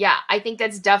 I think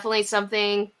that's definitely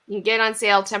something you can get on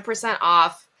sale, 10%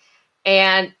 off.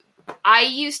 And I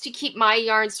used to keep my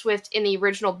Yarn Swift in the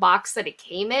original box that it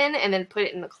came in and then put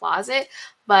it in the closet.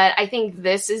 But I think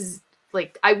this is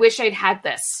like, I wish I'd had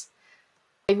this.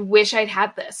 I wish I'd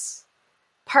had this.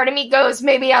 Part of me goes,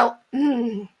 maybe I'll,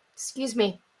 excuse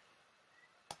me.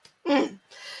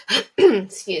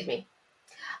 Excuse me.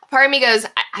 Part of me goes,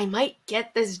 I might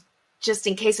get this just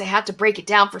in case I have to break it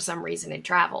down for some reason and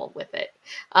travel with it.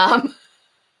 I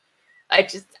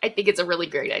think it's a really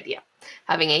great idea,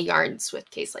 having a Yarn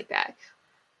Swift case like that.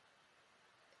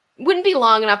 Wouldn't be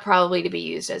long enough probably to be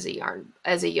used as a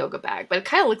yoga bag, but it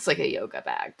kind of looks like a yoga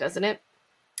bag, doesn't it?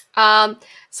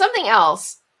 Something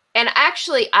else, and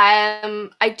actually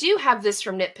I do have this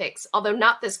from Knit Picks, although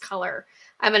not this color.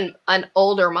 I have an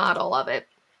older model of it.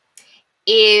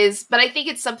 But I think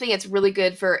it's something that's really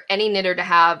good for any knitter to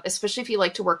have, especially if you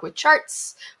like to work with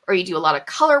charts or you do a lot of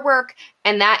color work.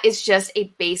 And that is just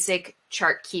a basic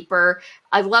chart keeper.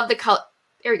 I love the color.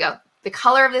 There we go. The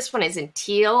color of this one is in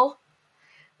teal.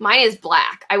 Mine is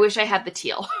black. I wish I had the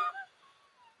teal.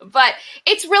 But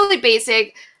it's really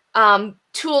basic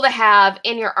tool to have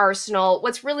in your arsenal.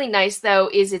 What's really nice, though,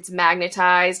 is it's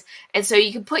magnetized. And so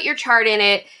you can put your chart in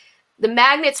it. The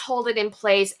magnets hold it in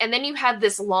place. And then you have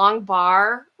this long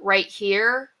bar right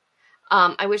here.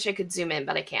 I wish I could zoom in,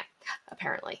 but I can't,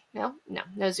 apparently. No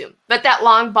zoom. But that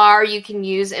long bar you can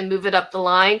use and move it up the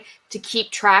line to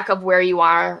keep track of where you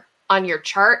are on your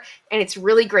chart. And it's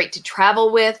really great to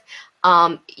travel with.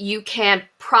 You can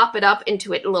prop it up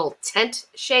into a little tent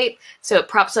shape, so it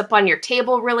props up on your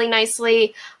table really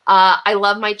nicely. I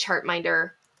love my chart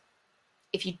minder.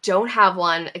 If you don't have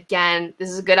one, again, this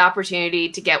is a good opportunity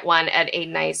to get one at a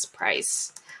nice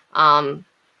price. Because,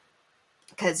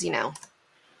 you know,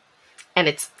 and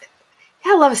it's,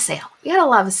 you gotta love a sale. You gotta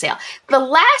love a sale. The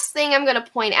last thing I'm going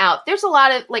to point out, there's a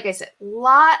lot of, like I said, a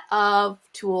lot of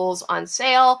tools on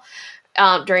sale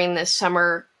during the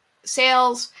summer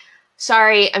sales.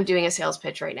 Sorry, I'm doing a sales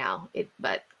pitch right now.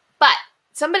 But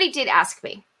somebody did ask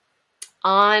me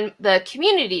on the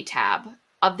community tab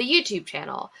of the YouTube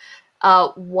channel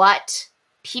what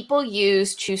people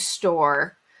use to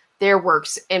store their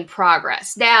works in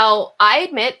progress. Now, I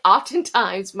admit,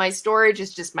 oftentimes my storage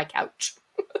is just my couch.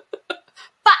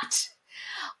 But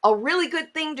a really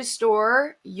good thing to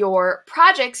store your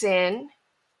projects in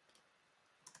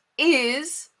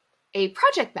is a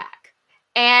project bag.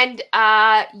 And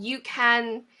you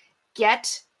can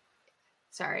get,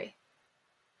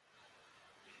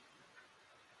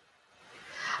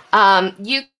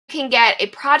 you can get a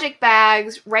project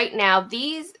bags right now.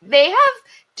 They have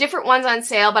different ones on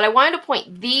sale, but I wanted to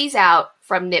point these out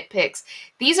from Nitpicks.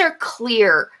 These are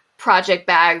clear project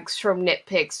bags from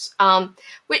Nitpicks.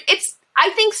 I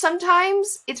think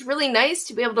sometimes it's really nice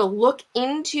to be able to look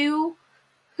into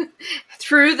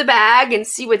through the bag and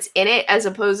see what's in it as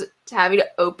opposed to having to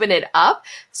open it up.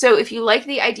 So if you like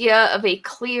the idea of a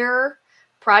clear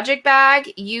project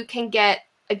bag, you can get,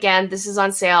 again, this is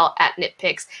on sale at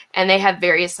Nitpicks, and they have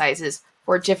various sizes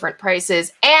for different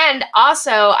prices. And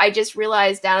also, I just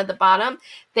realized down at the bottom,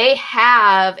 they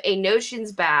have a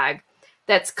Notions bag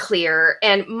that's clear.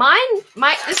 And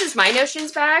this is my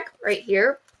Notions bag right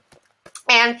here.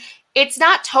 And it's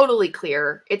not totally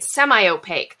clear. It's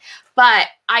semi-opaque. But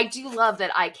I do love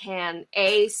that I can,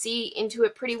 see into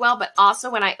it pretty well, but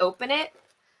also when I open it,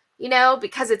 you know,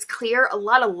 because it's clear, a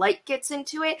lot of light gets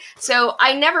into it. So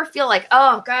I never feel like,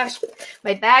 oh gosh,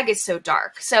 my bag is so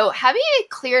dark. So having a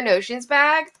clear Notions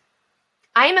bag,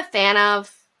 I am a fan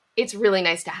of. It's really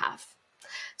nice to have.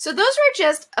 So those were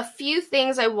just a few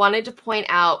things I wanted to point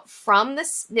out from the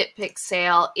Nitpick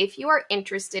sale. If you are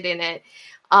interested in it,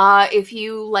 if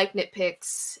you like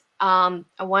Nitpicks, I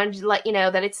wanted to let you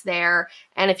know that it's there.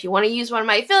 And if you want to use one of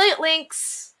my affiliate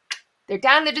links, they're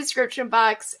down in the description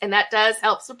box, and that does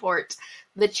help support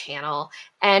the channel.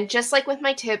 And just like with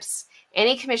my tips,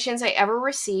 any commissions I ever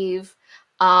receive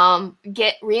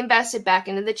get reinvested back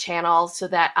into the channel so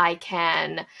that I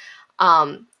can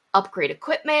upgrade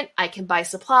equipment. I can buy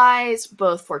supplies,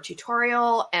 both for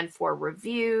tutorial and for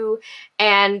review,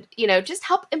 and, you know, just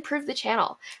help improve the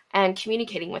channel and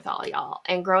communicating with all y'all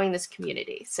and growing this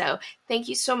community. So thank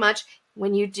you so much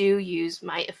when you do use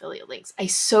my affiliate links. I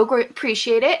so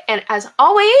appreciate it. And as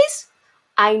always,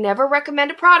 I never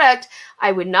recommend a product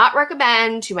I would not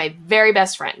recommend to my very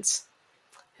best friends,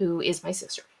 who is my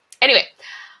sister. Anyway,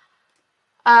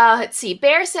 let's see.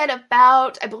 Bear said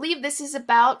about, I believe this is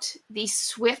about the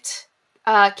Swift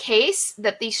case,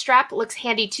 that the strap looks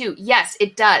handy too. Yes,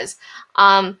 it does.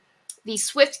 The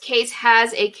Swift case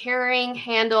has a carrying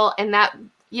handle, and that,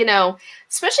 you know,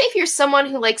 especially if you're someone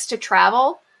who likes to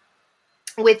travel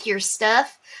with your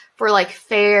stuff for like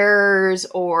fairs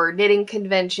or knitting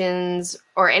conventions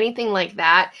or anything like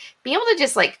that, being able to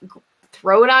just like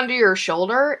throw it onto your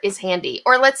shoulder is handy.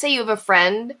 Or let's say you have a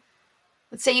friend.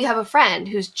 Let's say you have a friend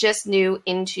who's just new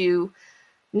into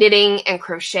knitting and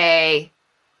crochet.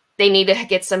 They need to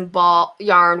get some ball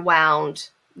yarn wound.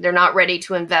 They're not ready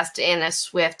to invest in a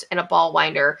Swift and a ball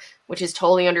winder, which is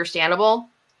totally understandable.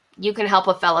 You can help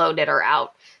a fellow knitter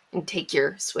out and take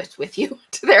your Swift with you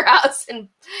to their house, and,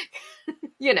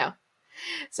 you know.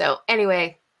 So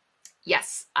anyway,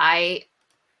 yes, and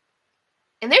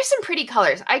there's some pretty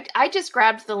colors. I just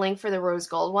grabbed the link for the rose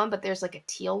gold one, but there's like a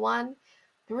teal one.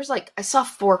 There was like, I saw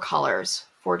 4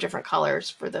 different colors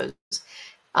for those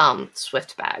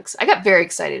Swift bags. I got very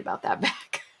excited about that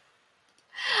bag.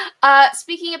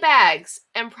 Speaking of bags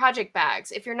and project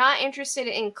bags, if you're not interested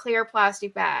in clear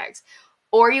plastic bags,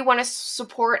 or you want to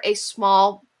support a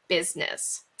small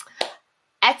business,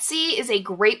 Etsy is a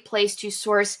great place to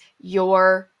source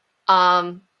your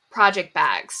project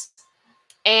bags.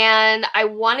 And I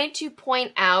wanted to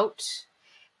point out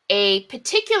a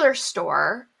particular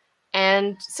store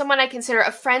and someone I consider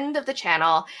a friend of the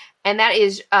channel, and that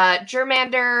is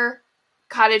Germander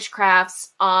Cottage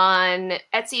Crafts on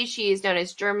Etsy. She is known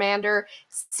as Germander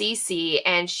CC,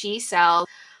 and she sells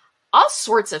all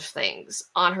sorts of things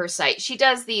on her site. She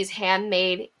does these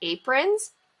handmade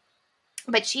aprons,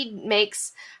 but she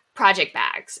makes project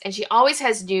bags, and she always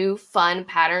has new fun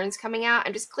patterns coming out.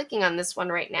 I'm just clicking on this one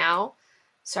right now.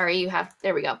 Sorry,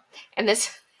 there we go. And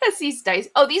this has these dice.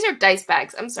 Oh, these are dice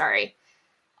bags. I'm sorry.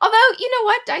 Although, you know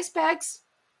what? Dice bags,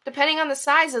 depending on the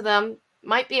size of them,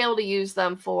 might be able to use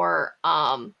them for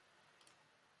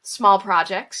small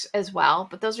projects as well.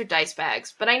 But those are dice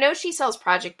bags. But I know she sells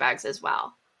project bags as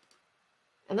well.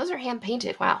 And those are hand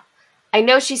painted. Wow. I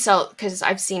know she sells, because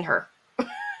I've seen her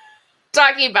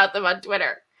talking about them on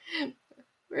Twitter.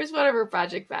 Where's one of her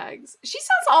project bags? She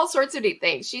sells all sorts of neat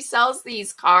things. She sells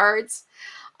these cards,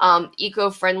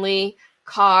 eco-friendly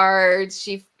cards.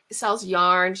 She sells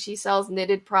yarn. She sells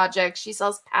knitted projects. She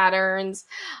sells patterns.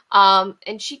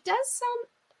 And she does some,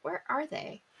 where are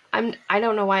they? I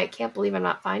don't know why. I can't believe I'm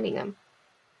not finding them.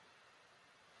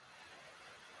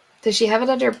 Does she have it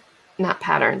under, not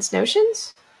patterns,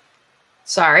 notions?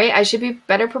 Sorry, I should be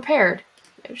better prepared.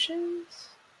 Notions?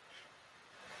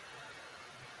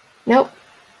 Nope.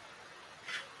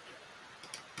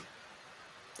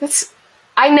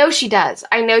 I know she does.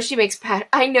 I know she makes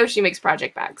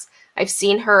project bags. I've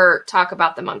seen her talk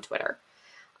about them on Twitter.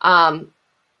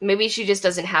 Maybe she just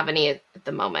doesn't have any at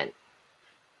the moment.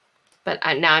 But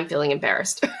now I'm feeling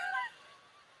embarrassed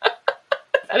that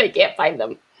I can't find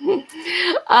them.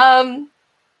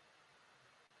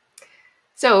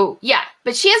 So yeah,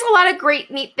 but she has a lot of great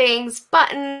neat things,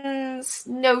 buttons,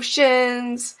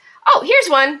 notions. Oh, here's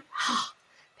one. Oh,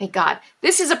 thank God.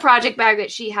 This is a project bag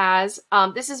that she has.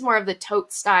 This is more of the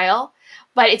tote style,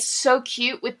 but it's so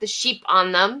cute with the sheep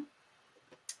on them.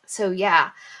 So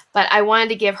yeah, but I wanted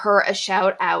to give her a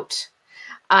shout out.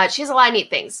 She has a lot of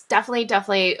neat things.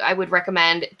 Definitely, I would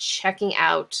recommend checking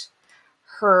out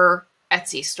her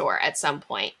Etsy store at some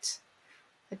point.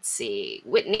 Let's see.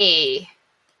 Whitney.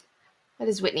 What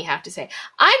does Whitney have to say?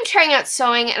 I'm trying out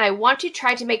sewing and I want to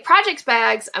try to make project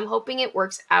bags. I'm hoping it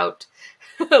works out.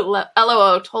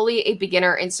 LOL, totally a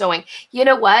beginner in sewing. You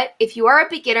know what? If you are a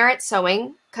beginner at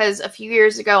sewing, because a few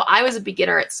years ago I was a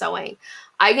beginner at sewing,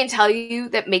 I can tell you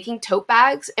that making tote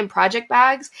bags and project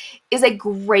bags is a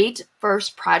great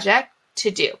first project to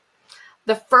do.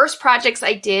 The first projects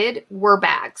I did were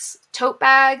bags, tote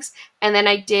bags, and then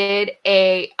I did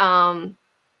a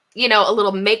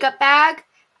little makeup bag.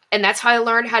 And that's how I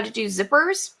learned how to do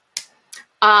zippers.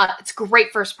 It's a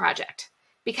great first project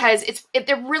because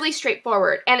they're really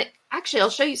straightforward. And actually, I'll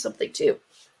show you something too.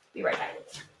 Be right back.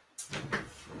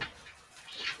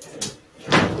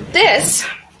 This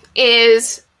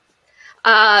is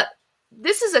a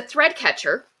thread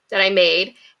catcher that I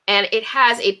made, and it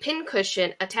has a pin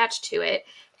cushion attached to it.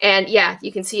 And yeah,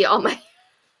 you can see all my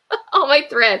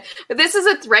thread. But this is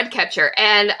a thread catcher,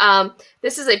 and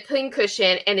this is a pin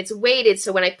cushion, and it's weighted,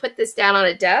 so when I put this down on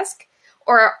a desk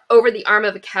or over the arm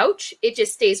of a couch, it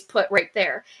just stays put right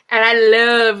there. And I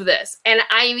love this. And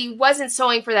I wasn't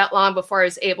sewing for that long before I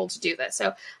was able to do this.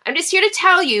 So I'm just here to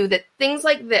tell you that things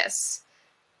like this,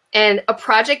 and a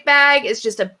project bag is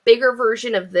just a bigger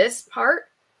version of this part,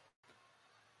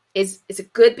 is a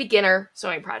good beginner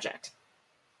sewing project.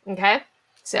 Okay?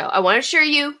 So I want to assure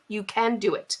you, you can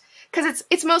do it. Because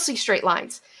it's mostly straight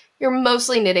lines. You're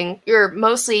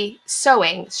mostly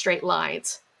sewing straight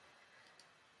lines.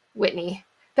 Whitney,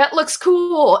 that looks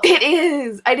cool. It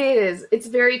is. It's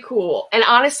very cool. And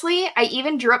honestly, I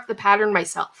even drew up the pattern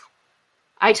myself.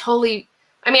 I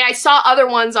saw other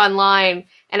ones online,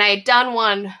 and I had done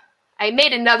one. I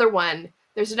made another one.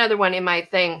 There's another one in my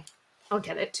thing. I'll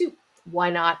get it too. Why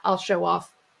not? I'll show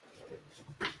off.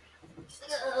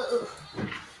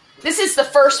 This is the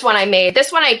first one I made.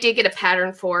 This one I did get a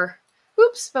pattern for.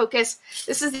 Oops, focus.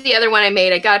 This is the other one I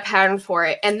made. I got a pattern for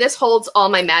it. And this holds all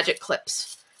my magic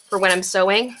clips for when I'm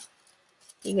sewing.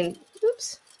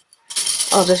 Oops.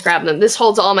 I'll just grab them. This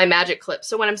holds all my magic clips.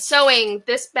 So when I'm sewing,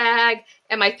 this bag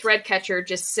and my thread catcher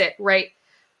just sit right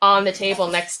on the table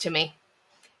next to me.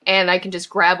 And I can just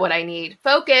grab what I need.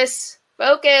 Focus.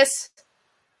 Focus.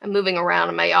 I'm moving around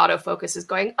and my autofocus is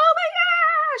going, oh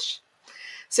my gosh.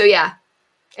 So yeah.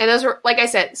 And those were, like I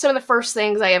said, some of the first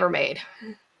things I ever made.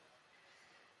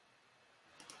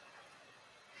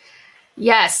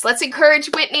 Yes, let's encourage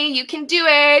Whitney. You can do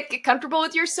it. Get comfortable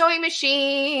with your sewing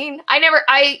machine.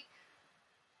 I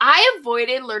I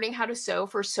avoided learning how to sew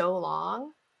for so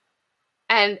long.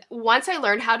 And once I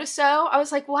learned how to sew, I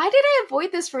was like, why did I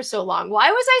avoid this for so long?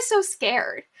 Why was I so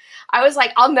scared? I was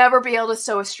like, I'll never be able to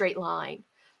sew a straight line.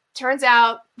 Turns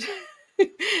out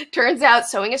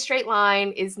sewing a straight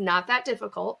line is not that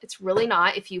difficult. It's really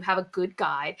not if you have a good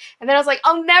guide. And then I was like,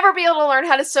 I'll never be able to learn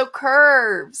how to sew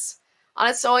curves on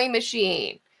a sewing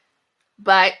machine.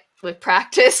 But with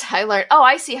practice, I learned, oh,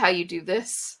 I see how you do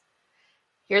this.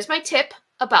 Here's my tip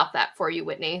about that for you,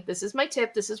 Whitney. This is my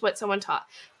tip. This is what someone taught.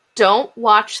 Don't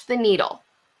watch the needle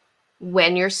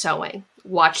when you're sewing.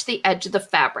 Watch the edge of the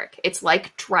fabric. It's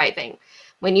like driving.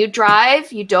 When you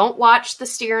drive, you don't watch the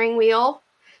steering wheel.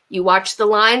 You watch the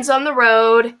lines on the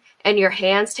road, and your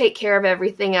hands take care of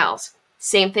everything else.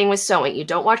 Same thing with sewing. You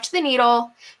don't watch the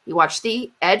needle. You watch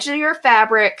the edge of your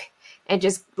fabric, and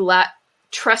just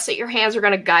trust that your hands are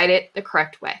going to guide it the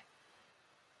correct way.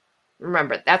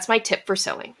 Remember, that's my tip for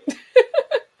sewing.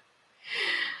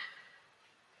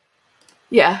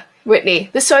 Yeah, Whitney,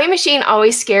 the sewing machine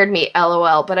always scared me,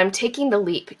 LOL, but I'm taking the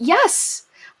leap. Yes.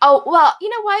 Oh, well, you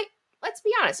know what? Let's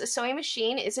be honest. A sewing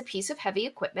machine is a piece of heavy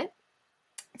equipment.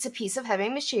 It's a piece of heavy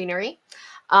machinery.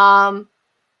 But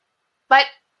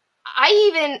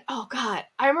oh God,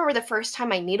 I remember the first time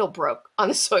my needle broke on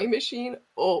the sewing machine.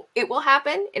 Oh, it will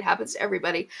happen. It happens to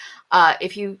everybody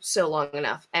if you sew long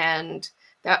enough.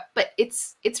 But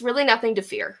it's really nothing to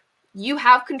fear. You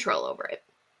have control over it.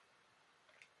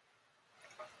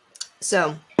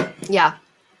 So, yeah.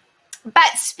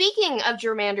 But speaking of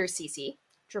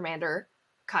Germander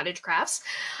Cottage Crafts,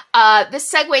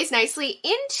 this segues nicely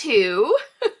into,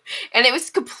 and it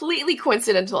was completely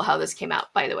coincidental how this came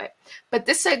out, by the way, but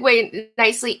this segued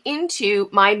nicely into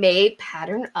my May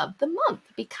pattern of the month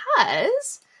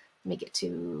because, let me get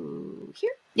to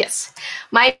here. Yes.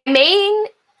 My main,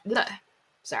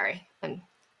 sorry,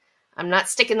 I'm not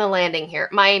sticking the landing here.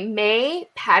 My May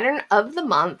pattern of the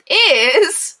month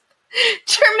is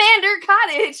Germander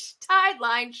Cottage Tide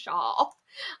Line Shawl.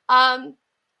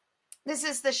 This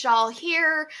is the shawl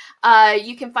here.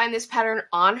 You can find this pattern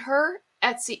on her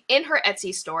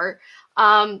Etsy store.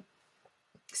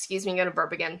 Excuse me, I'm gonna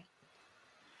burp again.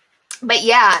 But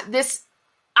yeah,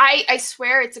 I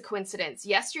swear it's a coincidence.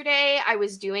 Yesterday I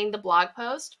was doing the blog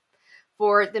post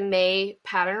for the May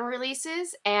pattern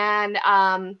releases, and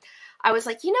I was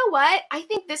like, you know what? I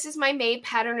think this is my May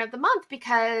pattern of the month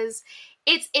because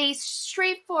it's a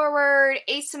straightforward,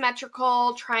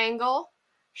 asymmetrical triangle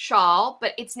shawl,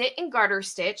 but it's knit in garter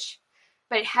stitch,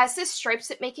 but it has the stripes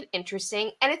that make it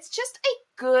interesting, and it's just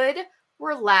a good,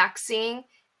 relaxing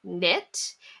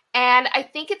knit. And I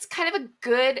think it's kind of a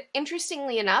good,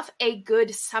 interestingly enough, a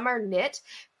good summer knit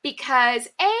because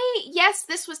yes,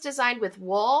 this was designed with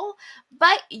wool,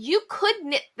 but you could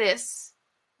knit this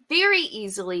very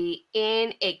easily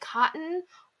in a cotton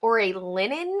or a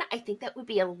linen. I think that would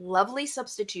be a lovely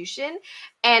substitution.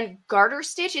 And garter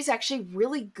stitch is actually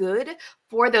really good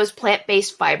for those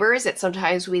plant-based fibers that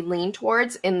sometimes we lean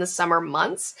towards in the summer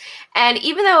months. And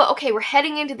even though, okay, we're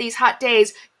heading into these hot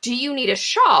days, do you need a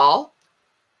shawl?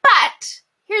 But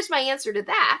here's my answer to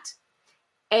that.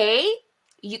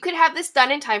 You could have this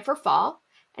done in time for fall.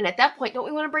 And at that point, don't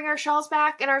we want to bring our shawls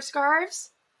back and our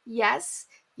scarves? Yes.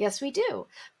 Yes, we do.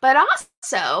 But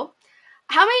also,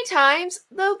 how many times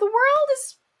the world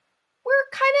we're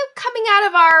kind of coming out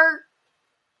of our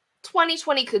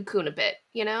 2020 cocoon a bit,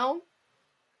 you know?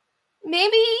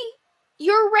 Maybe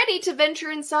you're ready to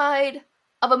venture inside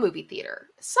of a movie theater.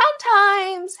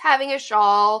 Sometimes having a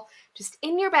shawl just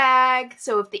in your bag,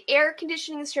 so if the air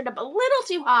conditioning is turned up a little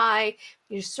too high,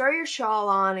 you just throw your shawl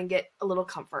on and get a little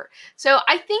comfort. So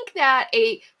I think that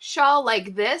a shawl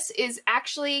like this is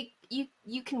actually,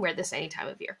 you can wear this any time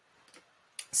of year.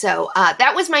 So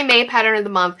that was my May pattern of the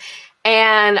month,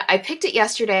 and I picked it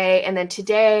yesterday, and then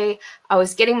today I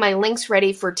was getting my links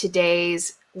ready for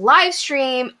today's live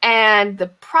stream, and the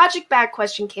project bag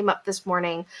question came up this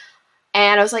morning,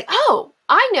 and I was like, oh,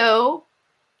 I know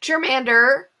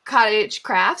Germander Cottage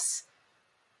Crafts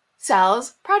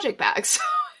sells project bags.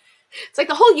 It's like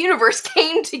the whole universe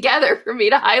came together for me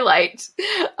to highlight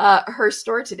her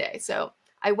store today, so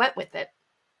I went with it.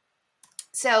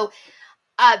 So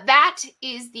that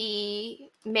is the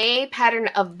May pattern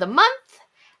of the month,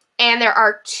 and there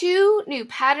are 2 new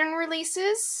pattern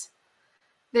releases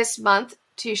this month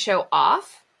to show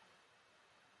off.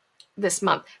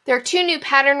 There are 2 new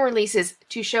pattern releases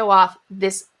to show off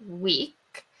this week.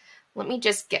 Let me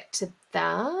just get to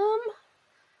them.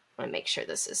 I want to make sure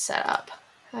this is set up.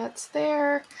 That's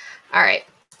there. All right.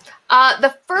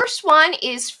 The first one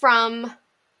is from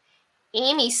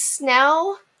Amy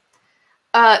Snell,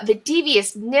 the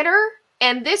Devious Knitter,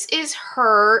 and this is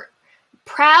her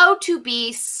Proud to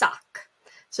Be sock.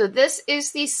 So this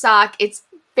is the sock. It's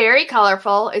very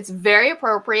colorful. It's very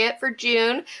appropriate for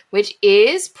June, which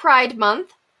is Pride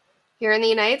Month here in the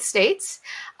United States.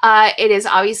 It is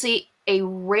obviously a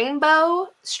rainbow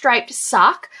striped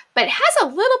sock, but it has a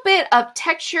little bit of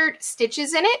textured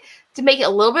stitches in it to make it a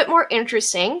little bit more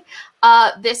interesting.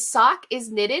 This sock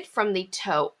is knitted from the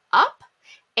toe up,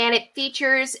 and it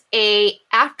features a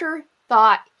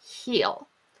afterthought heel.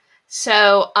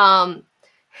 So,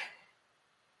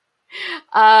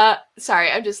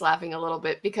 sorry, I'm just laughing a little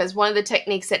bit because one of the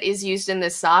techniques that is used in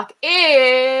this sock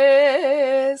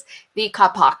is the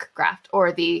KOPPOK graft,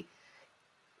 or the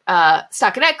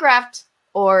stockinette graft,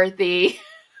 or the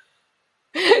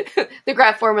the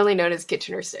graft formerly known as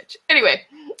Kitchener stitch. Anyway,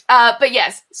 but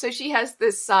yes, so she has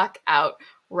this sock out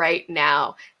right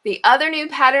now. The other new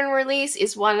pattern release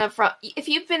is one from, if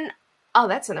you've been, oh,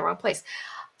 that's in the wrong place.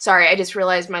 Sorry, I just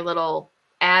realized my little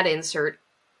ad insert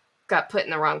got put in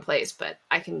the wrong place, but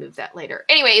I can move that later.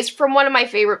 Anyway, it's from one of my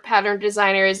favorite pattern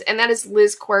designers, and that is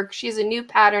Liz Quirk. She has a new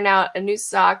pattern out, a new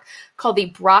sock called the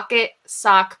Brocket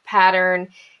sock pattern.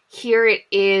 Here it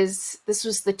is. This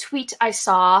was the tweet I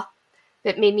saw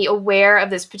that made me aware of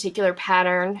this particular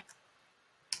pattern.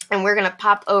 And we're going to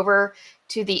pop over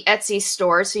to the Etsy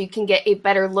store so you can get a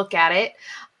better look at it.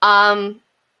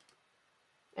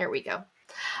 There we go.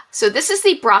 So this is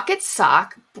the Brocket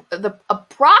sock. A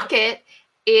Brocket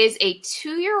is a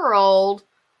 2-year-old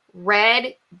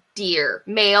red deer,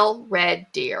 male red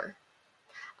deer.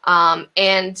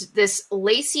 And this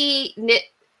lacy knit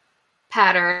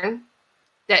pattern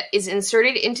that is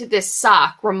inserted into this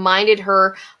sock reminded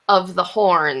her of the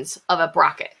horns of a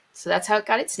Brocket. So that's how it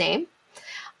got its name.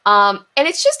 And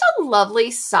it's just a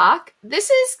lovely sock. This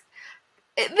is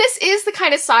the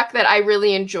kind of sock that I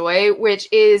really enjoy, which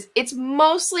is, it's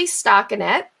mostly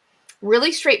stockinette,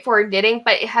 really straightforward knitting,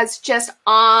 but it has just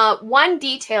one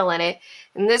detail in it.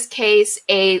 In this case,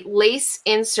 a lace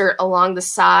insert along the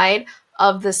side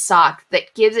of the sock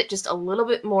that gives it just a little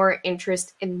bit more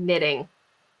interest in knitting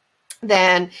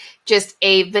than just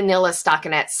a vanilla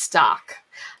stockinette stock.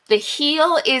 The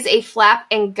heel is a flap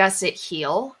and gusset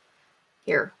heel.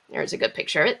 There's a good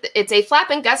picture of it. It's a flap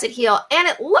and gusset heel, and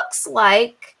it looks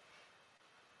like,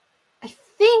 I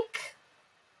think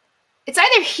it's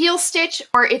either heel stitch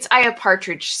or it's a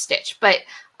partridge stitch, but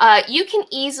you can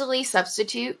easily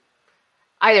substitute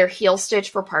either heel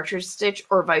stitch for partridge stitch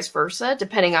or vice versa,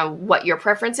 depending on what your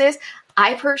preference is.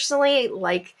 I personally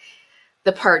like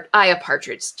the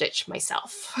partridge stitch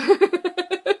myself.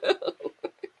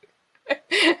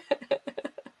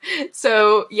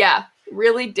 So yeah,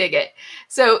 really dig it.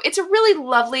 So it's a really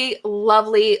lovely,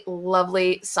 lovely,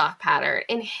 lovely sock pattern.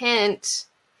 And hint,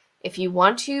 if you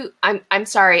want to, I'm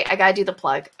sorry, I gotta do the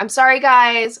plug. I'm sorry,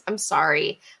 guys. I'm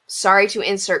sorry. Sorry to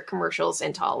insert commercials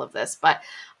into all of this, but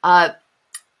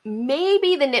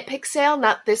maybe the Knit Pick sale,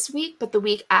 not this week, but the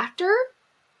week after,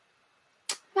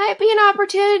 might be an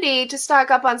opportunity to stock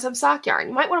up on some sock yarn.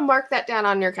 You might want to mark that down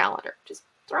on your calendar. Just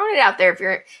throwing it out there if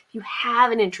you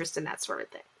have an interest in that sort of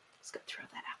thing. Just gonna throw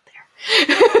that out there.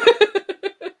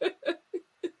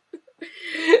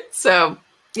 So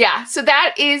yeah, so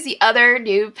that is the other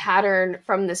new pattern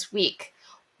from this week.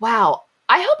 Wow,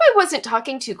 I hope I wasn't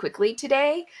talking too quickly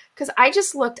today, because I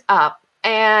just looked up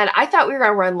and I thought we were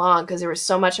gonna run long because there was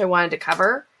so much I wanted to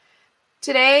cover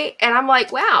today, and I'm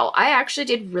like, wow, I actually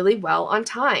did really well on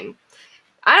time.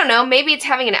 I don't know, maybe it's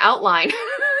having an outline.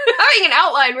 Having an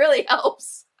outline really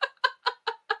helps.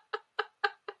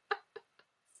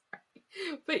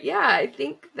 But yeah, I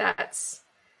think that's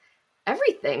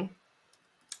everything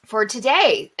for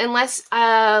today. Unless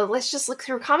let's just look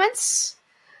through comments.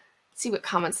 See what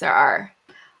comments there are.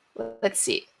 Let's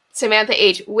see. Samantha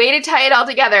H, way to tie it all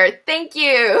together. Thank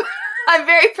you. I'm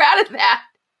very proud of that.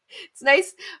 It's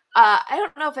nice. I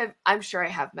don't know if I'm sure I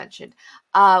have mentioned.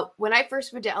 When I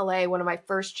first moved to LA, one of my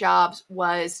first jobs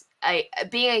was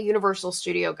being a Universal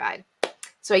Studio guide.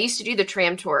 So I used to do the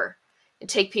tram tour and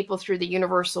take people through the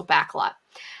Universal backlot.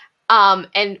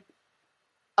 And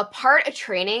a part of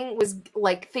training was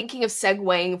like thinking of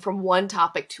segueing from one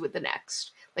topic to the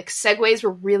next. Like segues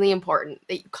were really important,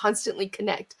 that you constantly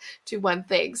connect to one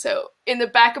thing. So in the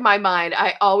back of my mind,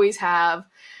 I always have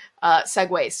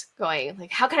segues going.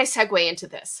 Like, how can I segue into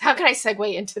this? How can I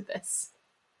segue into this?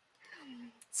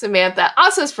 Samantha,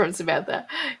 also is from Samantha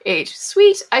H.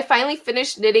 Sweet, I finally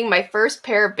finished knitting my first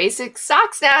pair of basic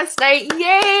socks last night.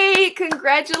 Yay!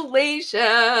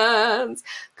 Congratulations!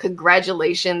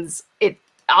 Congratulations. It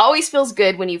always feels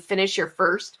good when you finish your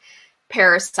first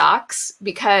pair of socks,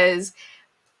 because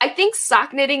I think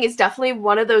sock knitting is definitely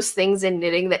one of those things in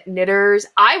knitting that knitters,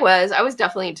 I was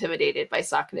definitely intimidated by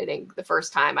sock knitting the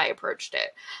first time I approached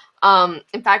it.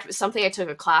 In fact, it was something I took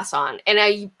a class on, and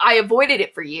I avoided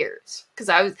it for years because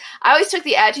I always took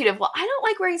the attitude of, well, I don't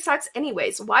like wearing socks anyway,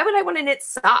 so why would I want to knit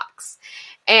socks?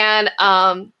 And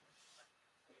I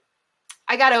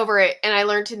got over it, and I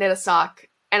learned to knit a sock,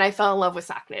 and I fell in love with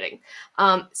sock knitting.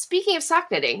 Speaking of sock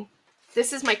knitting,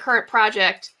 this is my current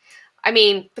project. I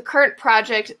mean, the current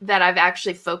project that I've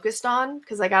actually focused on,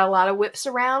 because I got a lot of whips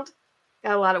around.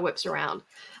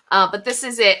 But this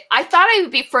is it. I thought I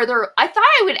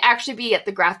would actually be at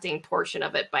the grafting portion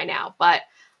of it by now, but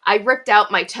I ripped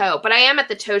out my toe. But I am at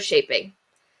the toe shaping.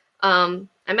 I'm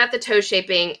at the toe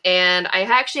shaping, and I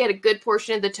actually had a good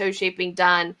portion of the toe shaping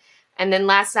done. And then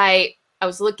last night, I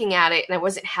was looking at it, and I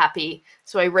wasn't happy,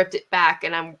 so I ripped it back,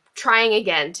 and I'm trying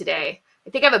again today. I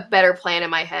think I have a better plan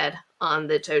in my head on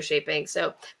the toe shaping.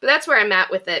 But that's where I'm at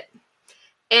with it.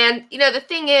 And, you know, the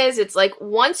thing is, it's like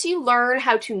once you learn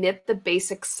how to knit the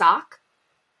basic sock,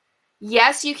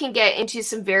 yes, you can get into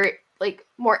some very, like,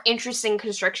 more interesting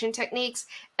construction techniques.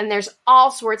 And there's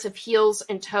all sorts of heels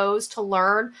and toes to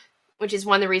learn, which is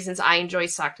one of the reasons I enjoy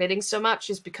sock knitting so much,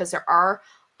 is because there are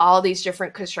all these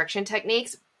different construction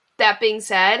techniques. That being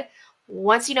said,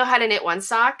 once you know how to knit one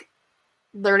sock,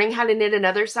 learning how to knit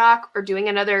another sock or doing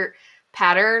another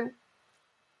pattern,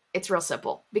 it's real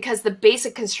simple because the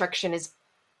basic construction is,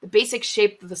 the basic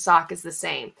shape of the sock is the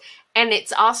same. And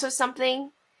it's also something,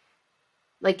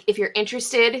 like, if you're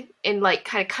interested in, like,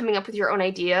 kind of coming up with your own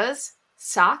ideas,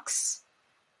 socks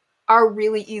are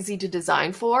really easy to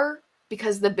design for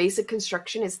because the basic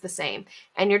construction is the same.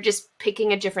 And you're just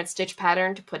picking a different stitch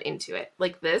pattern to put into it.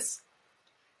 Like this.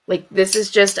 Like, this is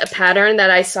just a pattern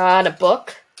that I saw in a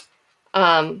book.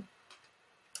 And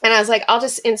I was like, I'll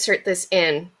just insert this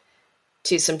in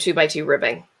to some 2x2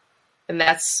 ribbing. And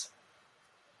that's...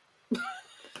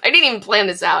 I didn't even plan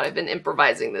this out. I've been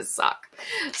improvising this sock.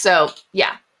 So,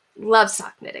 yeah. Love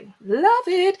sock knitting. Love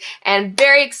it. And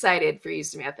very excited for you,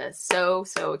 Samantha. So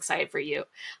excited for you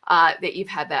that you've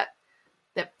had that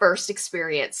first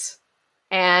experience.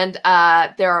 And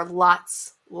there are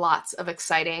lots of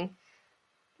exciting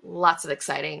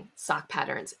sock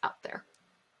patterns out there.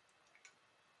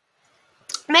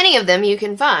 Many of them you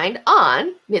can find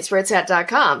on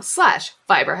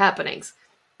knitswhereit'sat.com/fiberhappenings.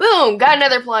 Boom! Got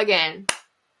another plug-in.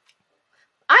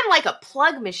 I'm like a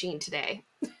plug machine today.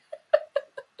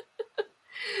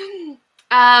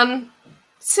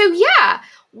 So yeah,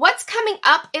 what's coming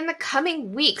up in the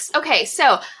coming weeks? Okay,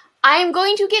 so I'm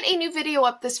going to get a new video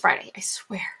up this Friday. I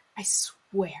swear.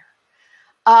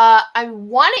 I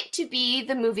want it to be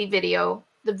the movie video.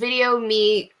 The video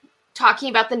me talking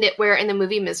about the knitwear in the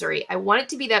movie Misery. I want it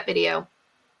to be that video.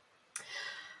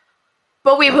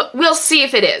 But we'll see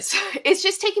if it is. It's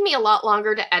just taking me a lot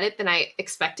longer to edit than I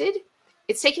expected.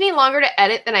 It's taking me longer to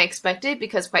edit than I expected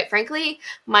because, quite frankly,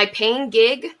 my paying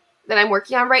gig that I'm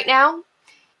working on right now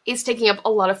is taking up a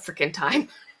lot of freaking time.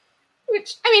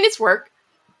 Which, I mean, it's work.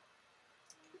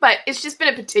 But it's just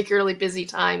been a particularly busy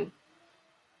time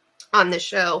on the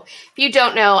show. If you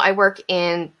don't know, I work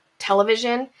in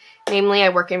television. Namely, I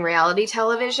work in reality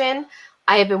television.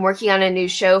 I have been working on a new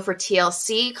show for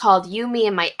TLC called You, Me,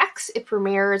 and My Ex. It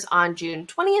premieres on June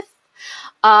 20th.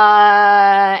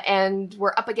 And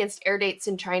we're up against air dates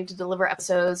and trying to deliver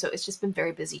episodes, so it's just been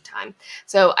very busy time.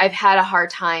 So I've had a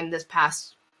hard time this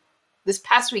past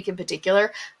week in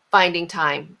particular finding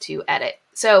time to edit.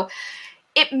 So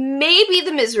it may be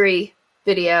the Misery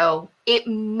video. It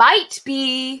might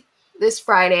be this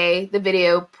Friday, the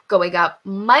video going up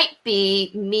might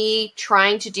be me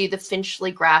trying to do the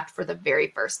Finchley graft for the very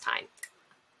first time.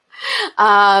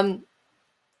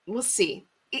 We'll see.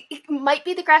 It might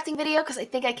be the grafting video because I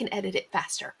think I can edit it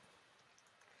faster.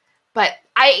 But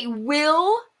I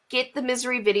will get the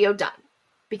Misery video done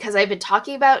because I've been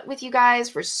talking about it with you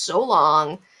guys for so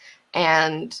long.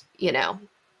 And, you know,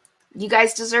 you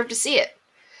guys deserve to see it.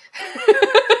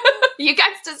 You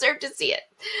guys deserve to see it.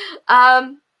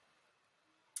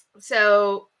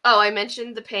 So, I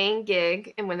mentioned the paying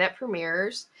gig and when that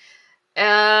premieres.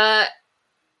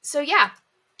 So yeah,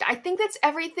 I think that's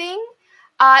everything.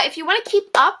 If you want to keep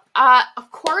up,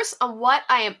 of course, on what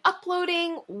I am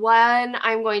uploading, when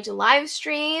I'm going to live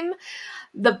stream,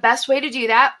 the best way to do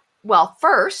that, well,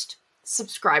 first,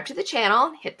 subscribe to the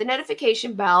channel, hit the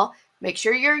notification bell, make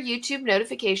sure your YouTube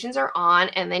notifications are on,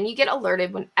 and then you get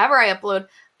alerted whenever I upload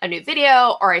a new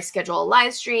video or I schedule a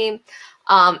live stream.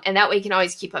 And that way you can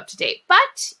always keep up to date.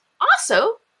 But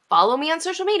also, follow me on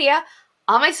social media.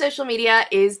 All my social media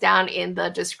is down in the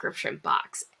description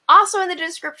box. Also in the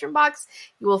description box,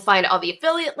 you will find all the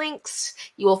affiliate links.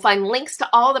 You will find links to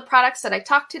all the products that I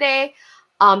talked today.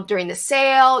 During the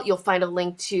sale, you'll find a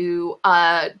link to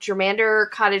Germander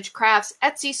Cottage Crafts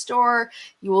Etsy store.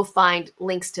 You will find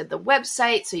links to the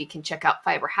website so you can check out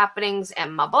Fiber Happenings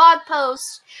and my blog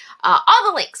posts. All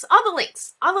the links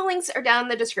are down in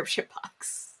the description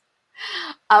box.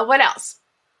 What else?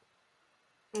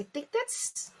 I think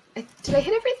that's... Did I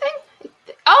hit everything?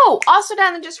 Oh, also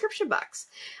down in the description box.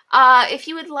 If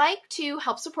you would like to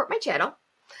help support my channel,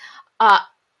 of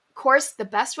course, the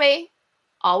best way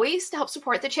always to help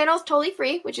support the channel is totally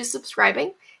free, which is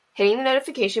subscribing, hitting the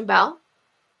notification bell,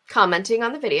 commenting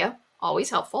on the video, always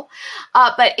helpful.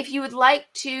 But if you would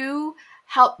like to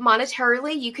help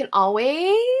monetarily, you can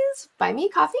always buy me a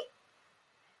coffee.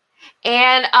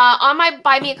 And on my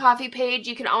Buy Me a Coffee page,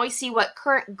 you can always see what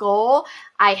current goal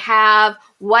I have,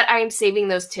 what I'm saving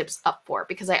those tips up for,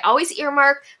 because I always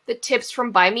earmark the tips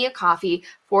from Buy Me a Coffee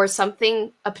for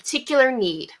something, a particular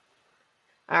need.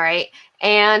 All right.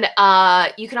 And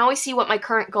you can always see what my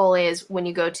current goal is when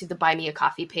you go to the Buy Me a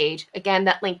Coffee page. Again,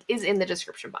 that link is in the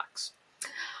description box.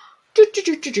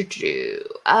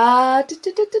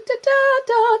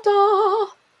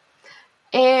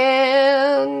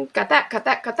 And got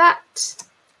that.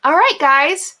 All right,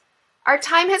 guys. Our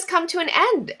time has come to an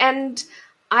end. And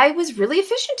I was really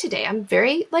efficient today. I'm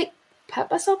very,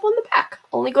 pat myself on the back.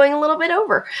 Only going a little bit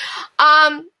over.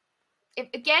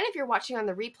 If you're watching on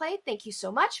the replay, thank you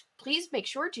so much. Please make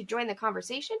sure to join the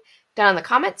conversation down in the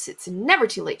comments. It's never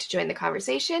too late to join the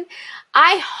conversation.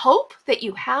 I hope that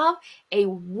you have a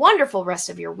wonderful rest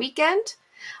of your weekend.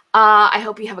 I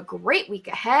hope you have a great week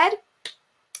ahead.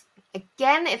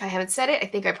 Again, if I haven't said it, I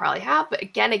think I probably have, but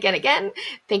again,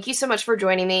 thank you so much for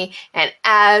joining me. And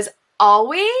as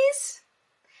always,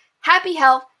 happy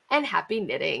health and happy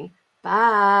knitting.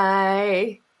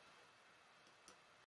 Bye.